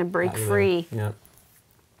 Trying to break free. Yep.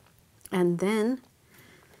 And then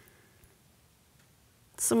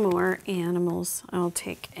some more animals. I'll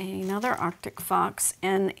take another Arctic fox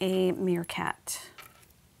and a meerkat.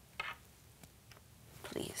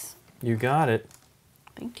 Please. You got it.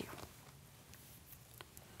 Thank you.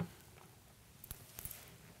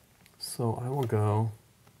 So I will go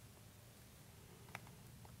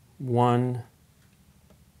 1,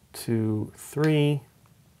 2, 3.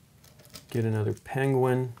 Get another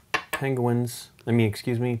penguin.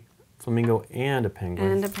 Excuse me, flamingo and a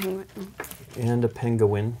penguin. And a penguin. And a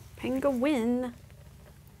penguin. Penguin.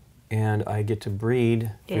 And I get to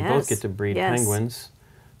breed. Yes. We both get to breed penguins.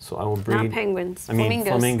 So I will breed. Not penguins. I mean, flamingos.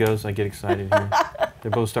 flamingos. I get excited here. They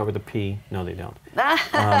both start with a P. No, they don't.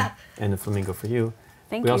 And the flamingo for you.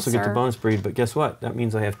 Thank we you, also sir. get to bonus breed, but guess what? That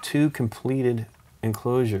means I have 2 completed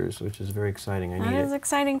enclosures, which is very exciting. I need That is it.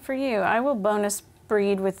 exciting for you. I will bonus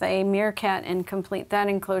breed with a meerkat and complete that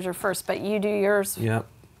enclosure first, but you do yours. Yep.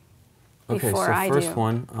 Okay, Before so I first do.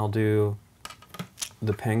 one, I'll do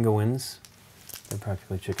the penguins. They're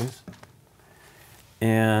practically chickens.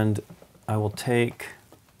 And I will take...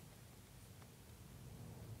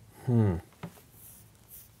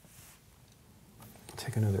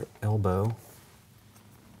 Take another elbow.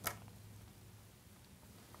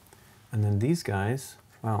 And then these guys,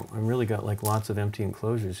 wow, I've really got like lots of empty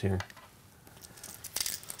enclosures here.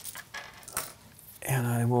 And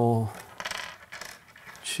I will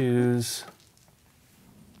choose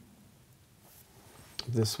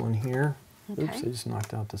this one here. Okay. Oops, I just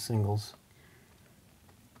knocked out the singles.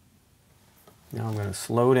 Now I'm going to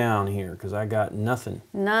slow down here because I got nothing.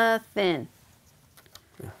 Nothing.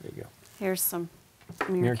 Yeah, there you go. Here's some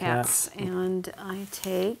meerkats. And I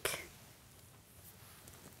take...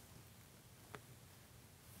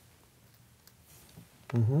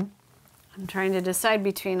 I'm trying to decide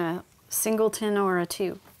between a singleton or a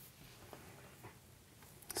 2.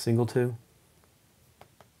 Single 2?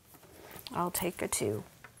 I'll take a 2.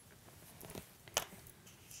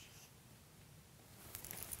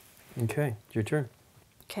 Okay, it's your turn.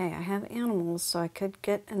 Okay, I have animals, so I could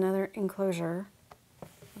get another enclosure.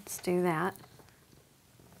 Let's do that.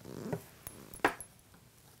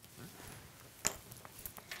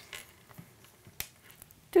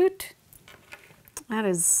 Doot. That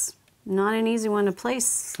is not an easy one to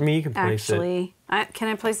place. I mean, you can place actually. Can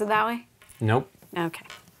I place it that way? Nope. Okay.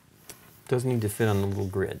 Doesn't need to fit on the little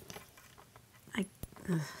grid.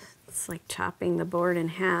 It's like chopping the board in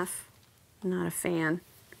half. I'm not a fan.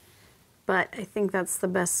 But I think that's the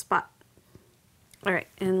best spot. All right,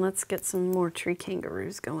 and let's get some more tree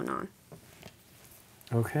kangaroos going on.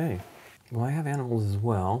 Okay. Well, I have animals as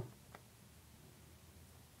well.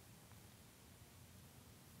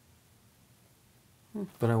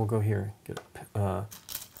 But I will go here. Get a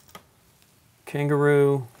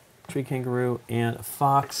kangaroo, tree kangaroo, and a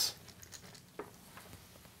fox.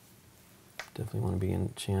 Definitely want to be in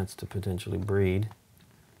a chance to potentially breed.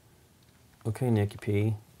 Okay, Nikki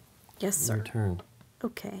P. Yes, sir. Your turn.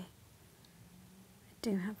 Okay. I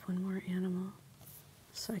do have one more animal.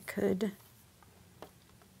 So I could...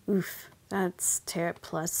 Oof. That's tear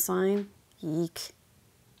plus sign. Yeek.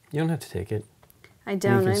 You don't have to take it. I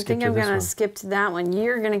don't. I skip think to I'm this going one. to skip to that one.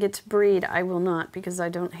 You're going to get to breed. I will not because I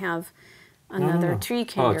don't have another No. tree Oh,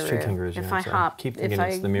 kangaroo. it's tree kangaroos. If Yeah, I sorry. hop, Keep if thinking I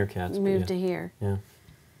it's the meerkats. but move yeah. to here. Yeah.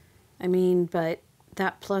 I mean, but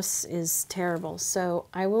that plus is terrible. So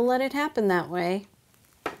I will let it happen that way.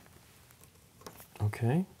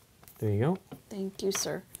 Okay. There you go. Thank you,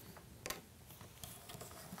 sir.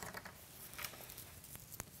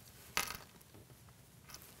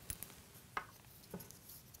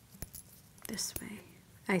 This way,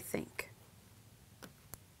 I think.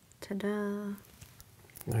 Ta-da.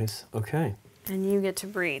 Nice. Okay. And you get to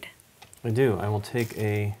breed. I do. I will take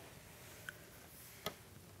a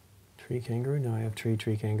tree kangaroo. Now I have tree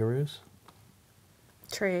kangaroos.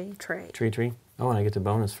 Tree. Tree. Oh, and I get the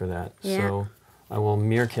bonus for that. Yeah. So I will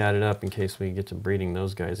meerkat it up in case we get to breeding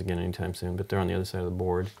those guys again anytime soon. But they're on the other side of the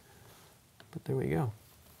board. But there we go.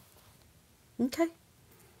 Okay.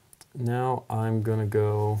 Now I'm going to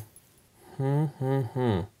go... I'm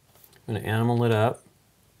going to animal it up.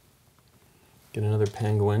 Get another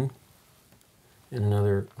penguin. And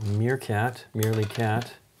another meerkat. Merely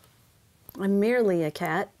cat. I'm merely a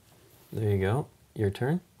cat. There you go. Your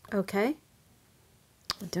turn. Okay.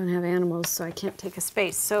 I don't have animals, so I can't take a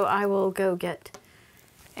space. So I will go get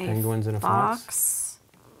a Penguins and a fox.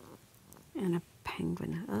 And a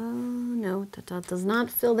penguin. Oh, no, that does not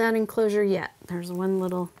fill that enclosure yet. There's one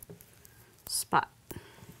little spot.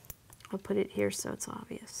 I'll put it here so it's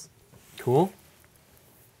obvious. Cool.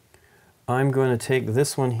 I'm going to take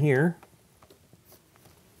this one here,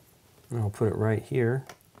 and I'll put it right here,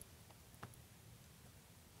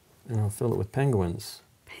 and I'll fill it with penguins.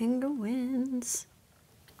 Penguins.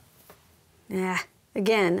 Yeah,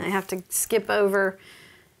 again, I have to skip over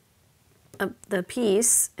the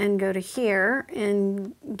piece and go to here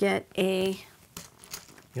and get a...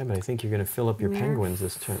 Yeah, but I think you're going to fill up your penguins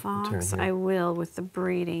this turn fox. here. I will with the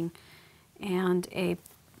breeding. And a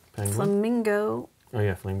Penguin? flamingo. Oh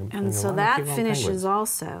yeah, flamingo. And so Why do I that keep on finishes penguins?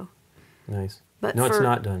 also. Nice. But no, it's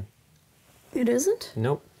not done. It isn't?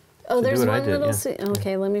 Nope. Oh, So do there's what I one did, little... yeah.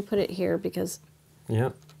 Okay, let me put it here because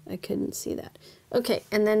Yep. I couldn't see that. Okay,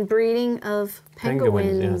 and then breeding of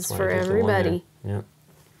penguins Yeah, that's why for I took the one there. everybody. Yep.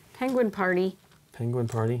 Penguin party. Penguin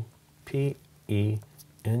party.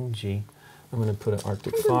 P-E-N-G. I'm going to put an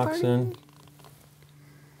Arctic Penguin fox party. in.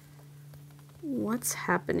 What's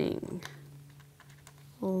happening?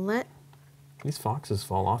 Let... These foxes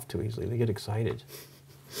fall off too easily. They get excited.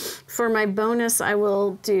 For my bonus, I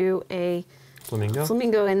will do a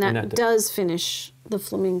Flamingo? and that does finish the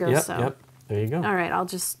flamingo. Yep, so. yep. There you go. All right, I'll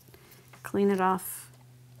just clean it off.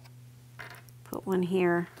 Put one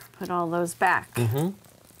here. Put all those back. Mm-hmm.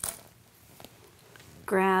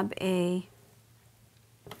 Grab a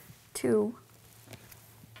 2.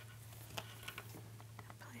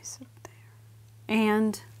 Place it there.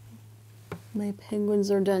 And my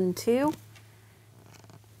penguins are done too.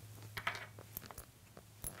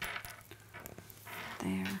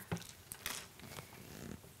 There.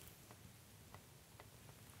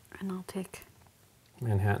 And I'll take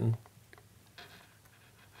Manhattan.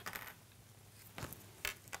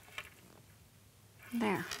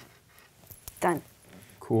 there. Done.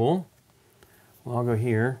 Cool. Well, I'll go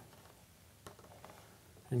here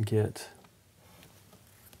and get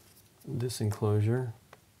this enclosure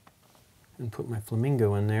and put my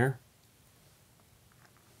flamingo in there.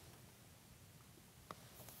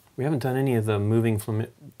 We haven't done any of the moving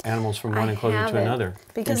animals from one enclosure to another.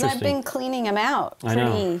 Because I've been cleaning them out I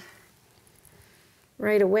know. pretty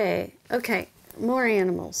right away. Okay, more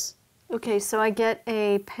animals. Okay, so I get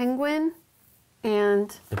a penguin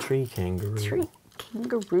and a tree kangaroo.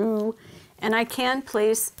 And I can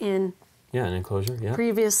place in an enclosure, yeah.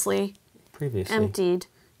 previously emptied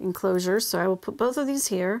enclosures. So I will put both of these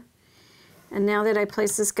here. And now that I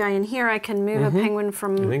place this guy in here, I can move a penguin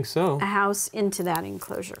from I think so. a house into that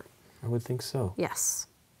enclosure. I would think so. Yes.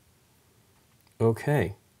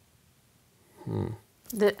 Okay.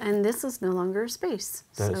 And this is no longer a space.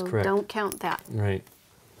 That is correct. Don't count that. Right.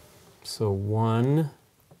 So 1,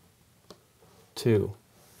 2.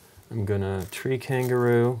 I'm gonna tree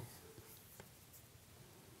kangaroo.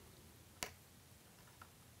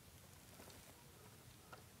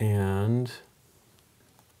 And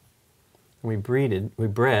we bred. We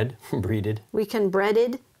can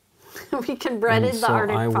breaded the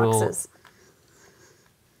Arctic foxes.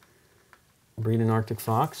 Breed an Arctic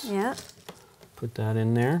fox. Yeah. Put that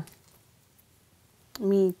in there.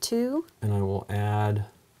 Me too. And I will add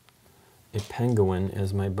a penguin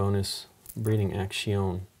as my bonus breeding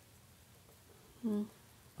action. I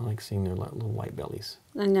like seeing their little white bellies.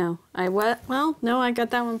 I know. Well, no, I got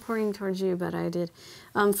that one pointing towards you, but I did.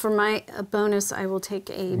 For my bonus, I will take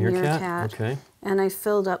a meerkat. Okay. And I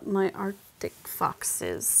filled up my Arctic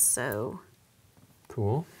foxes, so.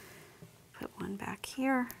 Cool. Put one back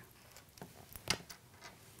here.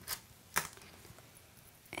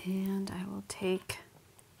 And I will take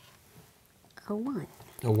a 1.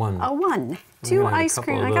 A 1. A 1. 2 ice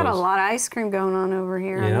cream. I got a lot of ice cream going on over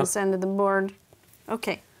here on this end of the board.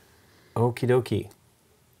 Okay. Okie dokie.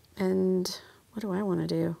 And what do I want to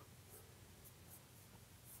do?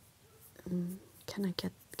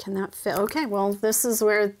 Can that fit? Okay, well, this is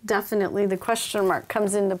where definitely the question mark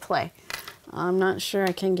comes into play. I'm not sure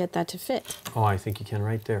I can get that to fit. Oh, I think you can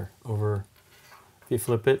right there. Over, if you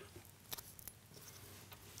flip it.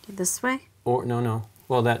 This way? Or, no.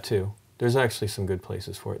 Well, that too. There's actually some good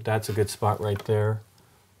places for it. That's a good spot right there.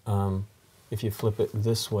 If you flip it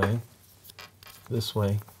this way.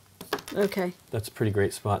 Okay. That's a pretty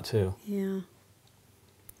great spot too. Yeah.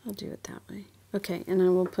 I'll do it that way. Okay, and I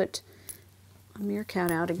will put a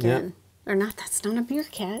meerkat out again. Yep. Or not, that's not a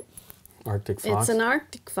meerkat. Arctic fox? It's an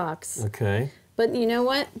Arctic fox. Okay. But you know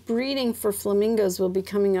what? Breeding for flamingos will be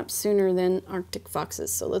coming up sooner than Arctic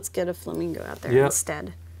foxes, so let's get a flamingo out there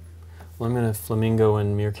instead. Well, I'm going to flamingo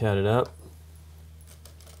and meerkat it up.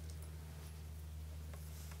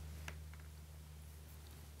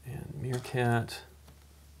 And meerkat.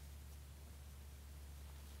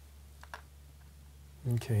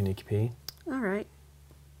 Okay, Nikki P. All right.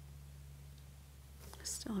 I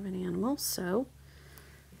still have an animal, so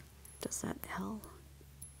does that L?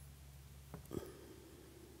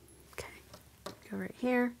 Okay, go right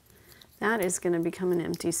here. That is going to become an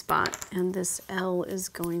empty spot, and this L is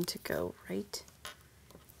going to go right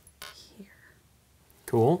here.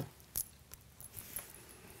 Cool.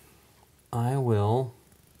 I will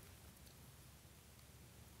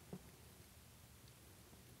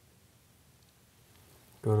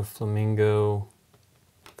go to flamingo.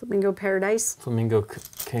 Flamingo paradise. Flamingo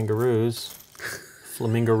kangaroos.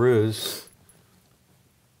 Flamingaroos.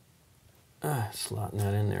 Slotting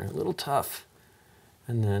that in there. A little tough.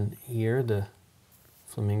 And then here, the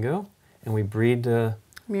flamingo. And we breed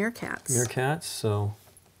meerkats. Meerkats, so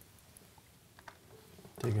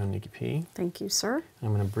there you go, Nikki P. Thank you, sir. I'm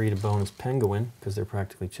going to breed a bonus penguin, because they're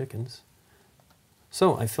practically chickens.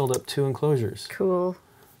 So I filled up 2 enclosures. Cool.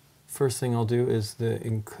 First thing I'll do is the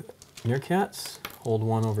meerkats. Hold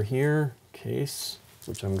one over here, case,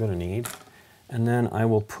 which I'm going to need. And then I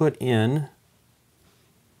will put in,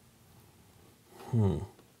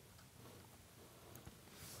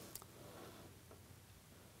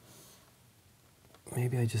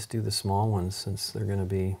 maybe I just do the small ones since they're going to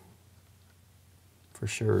be for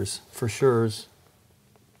sures. For sures.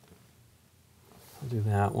 I'll do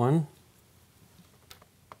that one.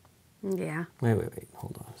 Yeah. Wait,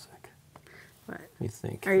 hold on a sec. What? Let me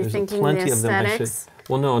think. Are you There's thinking plenty the of them aesthetics?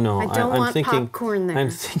 Well, no. I don't want thinking, popcorn there. I'm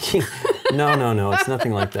thinking, no, it's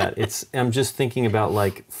nothing like that. I'm just thinking about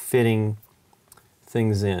like fitting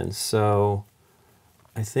things in. So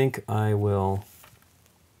I think I will,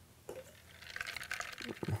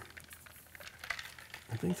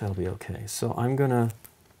 I think that'll be okay. So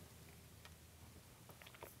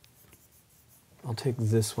I'll take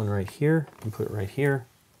this one right here and put it right here.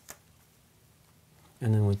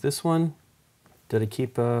 And then with this one, did I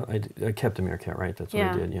keep, I kept a meerkat, right? That's what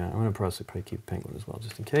I did, yeah. I'm going to probably keep a penguin as well,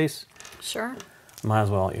 just in case. Sure. Might as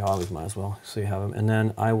well, you always might as well, so you have them. And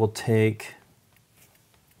then I will take,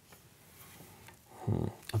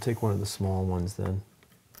 I'll take one of the small ones then.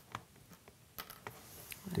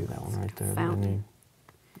 Do that one right there. Fountain.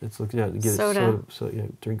 It's look yeah. Get Soda. It, soda. So yeah.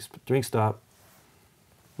 Drink stop.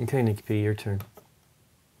 Okay, Nikki P, your turn.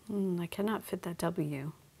 I cannot fit that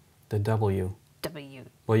W. The W. W.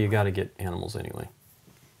 Well, you got to get animals anyway.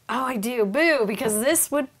 Oh, I do. Boo! Because this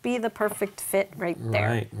would be the perfect fit right there.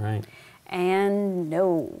 Right, right. And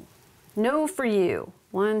no. No for you.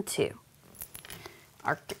 1, 2.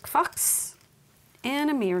 Arctic fox and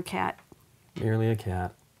a meerkat. Merely a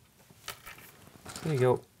cat. There you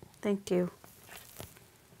go. Thank you.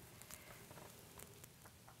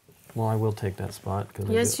 Well, I will take that spot.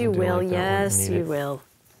 Yes, you will. Yes, you will.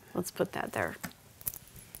 Let's put that there.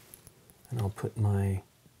 And I'll put my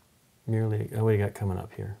merely, oh, what do you got coming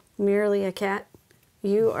up here? Merely a cat.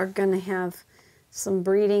 You are going to have some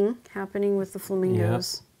breeding happening with the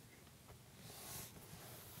flamingos.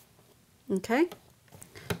 Yep. Okay.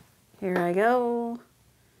 Here I go.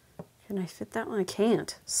 Can I fit that one? I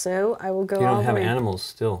can't. So I will go all the way. You don't have animals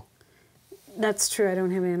still. That's true. I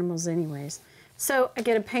don't have animals anyways. So I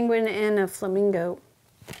get a penguin and a flamingo.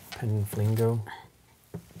 Flamingo.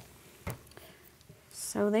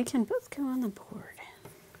 So they can both go on the board.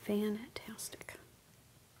 Fantastic.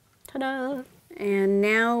 Ta-da! And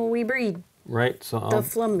now we breed. Right, so The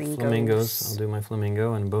flamingos. Flamingos. I'll do my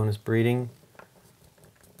flamingo and bonus breeding.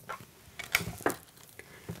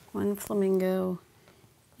 1 flamingo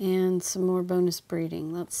and some more bonus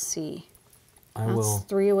breeding. Let's see. That's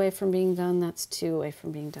 3 away from being done. That's 2 away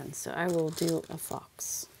from being done. So I will do a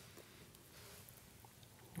fox.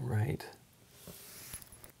 Right.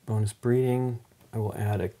 Bonus breeding. I will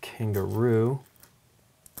add a kangaroo.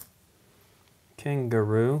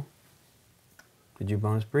 Kangaroo. Did you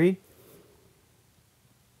bonus breed?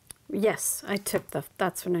 Yes, I took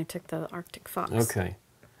that's when I took the Arctic fox. Okay.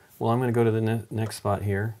 Well, I'm going to go to the next spot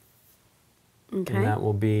here. Okay. And that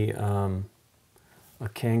will be a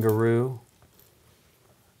kangaroo,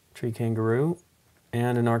 tree kangaroo,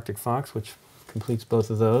 and an Arctic fox, which completes both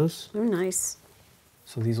of those. Oh, nice.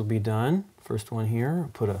 So these will be done. First one here,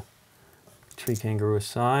 I'll put a tree kangaroo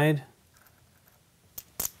aside.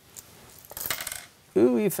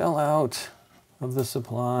 Ooh, he fell out of the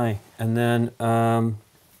supply. And then I'll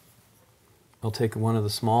take one of the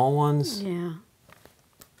small ones. Yeah.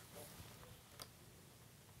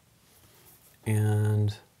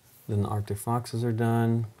 And then the Arctic foxes are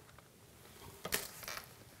done.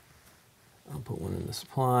 I'll put one in the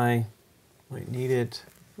supply. Might need it.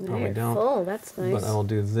 Probably They're don't. full. That's nice. But I'll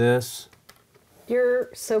do this.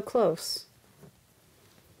 You're so close.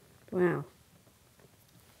 Wow.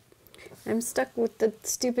 I'm stuck with the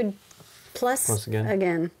stupid plus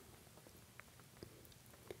again.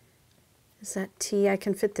 Is that T? I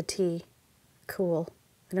can fit the T. Cool.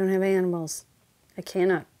 I don't have animals. I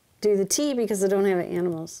cannot do the T because I don't have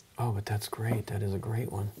animals. Oh, but that's great. That is a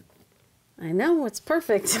great one. I know, it's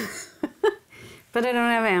perfect. But I don't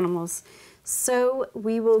have animals. So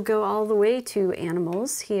we will go all the way to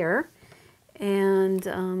animals here. And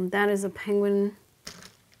that is a penguin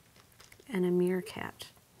and a meerkat.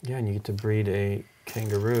 Yeah, and you get to breed a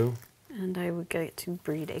kangaroo. And I would get to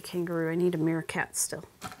breed a kangaroo. I need a meerkat still.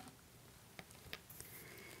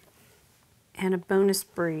 And a bonus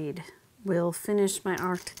breed. We'll finish my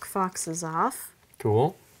Arctic foxes off.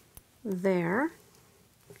 Cool. There.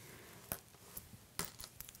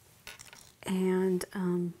 And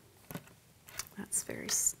that's very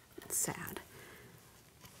sad.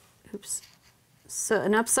 Oops. So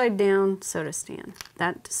an upside down soda stand.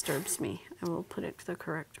 That disturbs me. I will put it the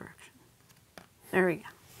correct direction. There we go.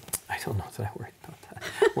 I don't know that I worried about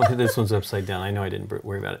that. Well, this one's upside down. I know I didn't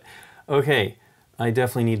worry about it. Okay, I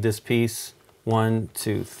definitely need this piece. 1,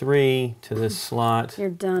 2, 3 to this slot. You're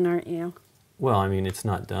done, aren't you? Well, I mean, it's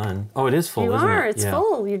not done. Oh, it is full, you isn't it? You are. It's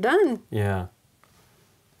full. You're done. Yeah.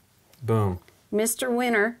 Boom. Mr.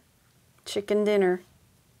 Winner, chicken dinner.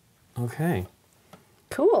 Okay.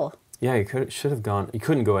 Cool. Yeah, you should have gone. You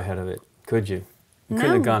couldn't go ahead of it, could you? You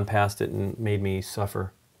couldn't have gone past it and made me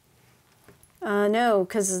suffer. No,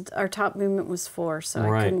 because our top movement was 4, so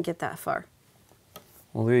I couldn't get that far.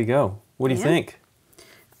 Well, there you go. What do you think?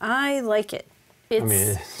 I like it. It's, I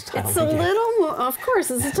mean, it's a little more, of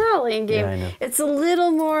course, it's a Italian game. Yeah, I know. It's a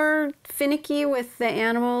little more finicky with the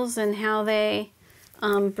animals and how they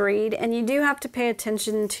breed. And you do have to pay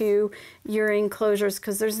attention to your enclosures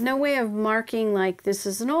because there's no way of marking like this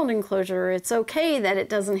is an old enclosure. It's okay that it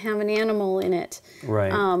doesn't have an animal in it.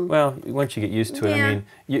 Right. Well, once you get used to it, I mean,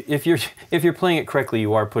 if you're playing it correctly,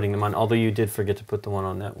 you are putting them on. Although you did forget to put the one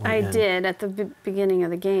on that one. I did at the beginning of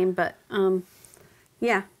the game, but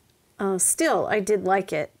yeah. Still, I did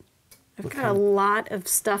like it. I've got a lot of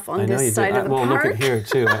stuff on this side of the park. Well, look at here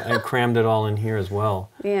too. I crammed it all in here as well.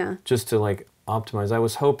 Yeah. Just to like optimize. I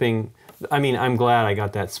was hoping I mean, I'm glad I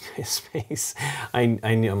got that space. I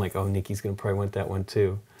knew, I'm like, oh, Nikki's going to probably want that one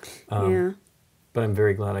too. Yeah. But I'm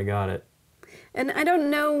very glad I got it. And I don't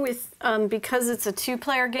know with, because it's a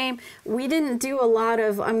 2-player game, we didn't do a lot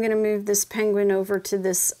of, I'm going to move this penguin over to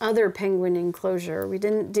this other penguin enclosure. We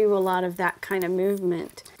didn't do a lot of that kind of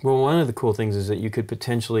movement. Well, one of the cool things is that you could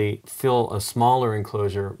potentially fill a smaller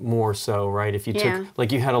enclosure more so, right? If you took,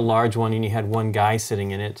 like you had a large one and you had one guy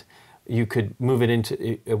sitting in it, you could move it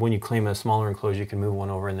into, when you claim a smaller enclosure, you can move one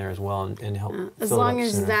over in there as well and help As fill long it up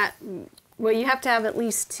as sooner. that, well, you have to have at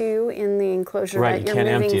least 2 in the enclosure Right, that you you're can't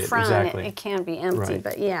moving empty it, from. exactly. It can be empty, Right.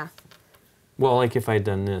 but yeah. Well, like if I had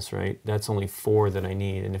done this, right, that's only 4 that I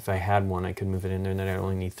need, and if I had one, I could move it in there, and then I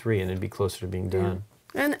only need 3, and it'd be closer to being done.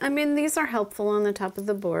 And I mean, these are helpful on the top of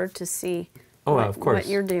the board to see Of course. what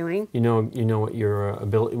you're doing. You know what your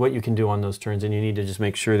ability, what you can do on those turns, and you need to just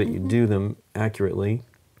make sure that you do them accurately.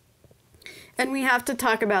 And we have to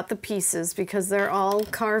talk about the pieces because they're all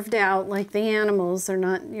carved out like the animals. They're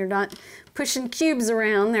not, you're not pushing cubes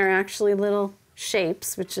around. They're actually little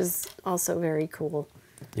shapes, which is also very cool.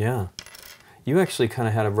 Yeah. You actually kind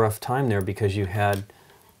of had a rough time there because you had,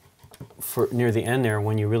 near the end there,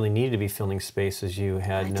 when you really needed to be filling spaces, you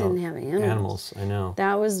had didn't have animals. I know.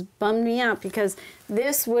 That was bummed me out because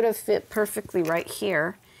this would have fit perfectly right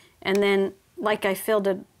here. And then, like, I filled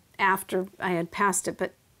it after I had passed it,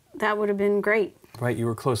 but that would have been great. Right, you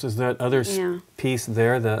were close. Is that other piece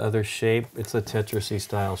there, the other shape? It's a Tetris-y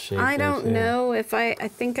style shape. I don't know if I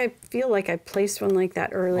feel like I placed one like that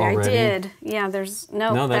earlier. Already? I did. Yeah, there's,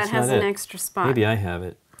 no, that has an extra spot. Maybe I have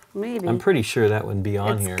it. Maybe. I'm pretty sure that wouldn't be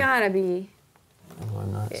on here. It's gotta be. Oh,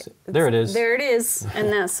 I'm not. There it is. There it is.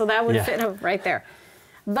 And so that would fit right there.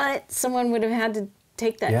 But someone would have had to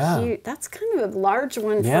take that huge, that's kind of a large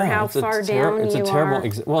one for how far down it's you a terrible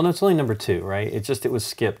are. well, no, it's only number 2, right? It was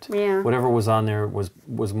skipped. Yeah. Whatever was on there was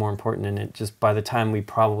more important, and it just, by the time we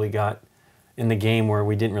probably got in the game where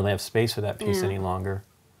we didn't really have space for that piece any longer.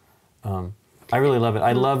 I really love it.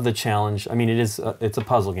 I love the challenge. I mean, it's a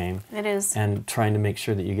puzzle game. It is. And trying to make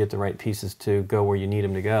sure that you get the right pieces to go where you need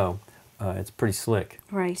them to go. It's pretty slick.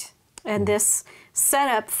 Right. And this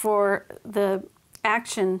setup for the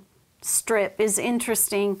action strip is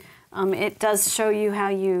interesting. It does show you how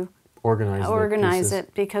you organize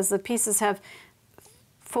it because the pieces have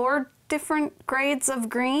 4 different grades of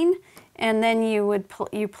green, and then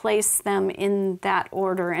you place them in that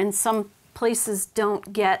order. And some places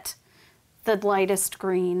don't get the lightest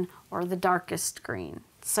green or the darkest green,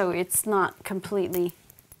 so it's not completely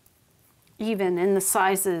even, and the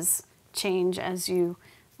sizes change as you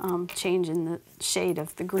change in the shade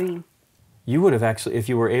of the green. You would have actually, if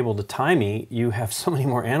you were able to tie me, you have so many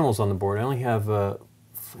more animals on the board. I only have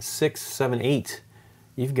 6, 7, 8.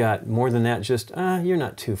 You've got more than that. Just you're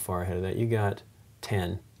not too far ahead of that. You got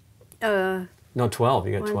 10. No, 12.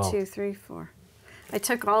 You got 12. 1, 2, 3, 4. I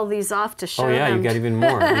took all these off to show them. Oh yeah, them. you got even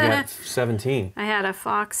more. You got 17. I had a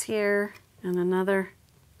fox here and another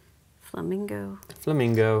flamingo.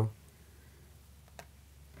 Flamingo.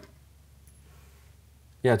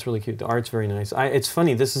 Yeah, it's really cute. The art's very nice. It's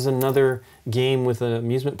funny, this is another game with an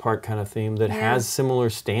amusement park kind of theme that has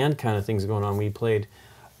similar stand kind of things going on. We played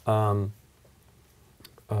Meeple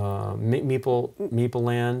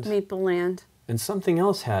Land. And something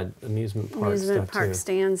else had amusement park stuff too.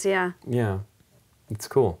 Stands, yeah. Yeah, it's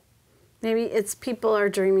cool. Maybe it's people are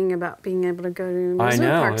dreaming about being able to go to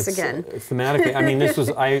amusement parks again. Thematically, I mean,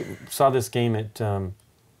 I saw this game at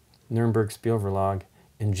Nuremberg Spiele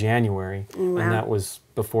in January, and that was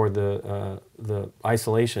before the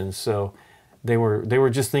isolation. So they were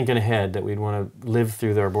just thinking ahead that we'd want to live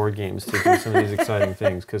through their board games to do some of these exciting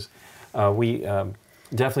things, because we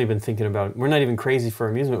definitely been thinking about. We're not even crazy for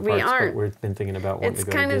amusement parks, but we've been thinking about wanting to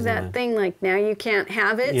go to Disneyland. It's kind of that thing like now you can't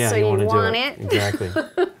have it, yeah, so you want it. it. Exactly.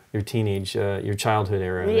 Your teenage, your childhood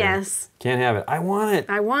era. Yes. Can't have it. I want it.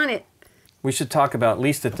 I want it. We should talk about at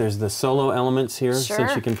least that there's the solo elements here,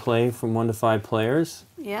 since you can play from 1 to 5 players.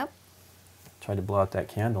 Yep. Tried to blow out that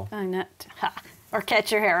candle. Or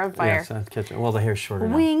catch your hair on fire. Yes, catch it. Well, the hair's shorter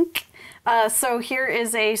now. Wink. So here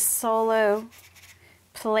is a solo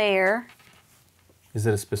player. Is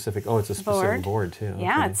it a specific? Oh, it's a specific board too.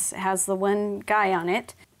 Yeah, Okay. it has the one guy on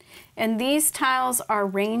it. And these tiles are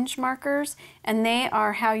range markers, and they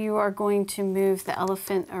are how you are going to move the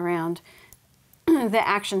elephant around the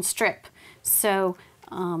action strip. So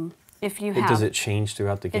if you have... Does it change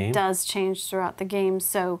throughout the game? It does change throughout the game.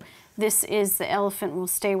 So this is the elephant will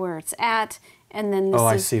stay where it's at, and then this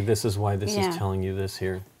I see. This is why this is telling you this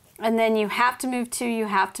here. And then you have to move 2, you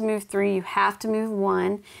have to move 3, you have to move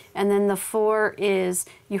 1, and then the 4 is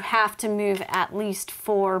you have to move at least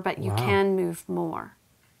 4, but you can move more.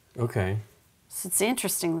 Okay. So it's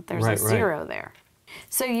interesting that there's Right, a right. 0 there.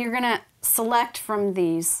 So you're going to select from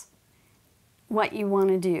these what you want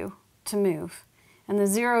to do to move. And the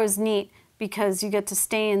 0 is neat because you get to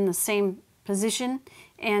stay in the same position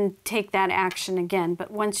and take that action again.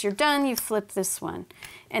 But once you're done, you flip this one.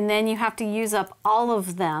 And then you have to use up all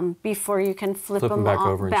of them before you can flip them back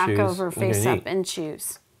over and choose. over, face Okay, up, neat. and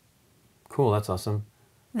choose. Cool, that's awesome.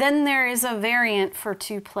 Then there is a variant for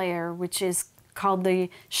 2-player, which is called the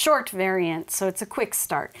short variant. So it's a quick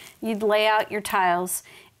start. You'd lay out your tiles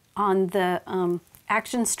on the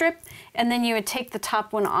action strip, and then you would take the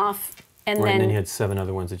top one off, and Right, then, and then you had 7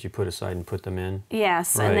 other ones that you put aside and put them in.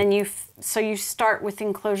 yes, Right. and then so you start with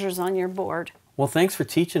enclosures on your board. Well, thanks for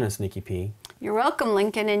teaching us, Nikki P. You're welcome,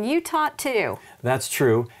 Lincoln, and you taught too. That's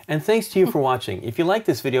true, and thanks to you for watching. If you like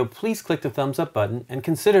this video, please click the thumbs up button and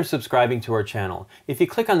consider subscribing to our channel. If you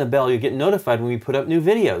click on the bell, you'll get notified when we put up new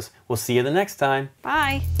videos. We'll see you the next time.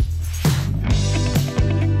 Bye.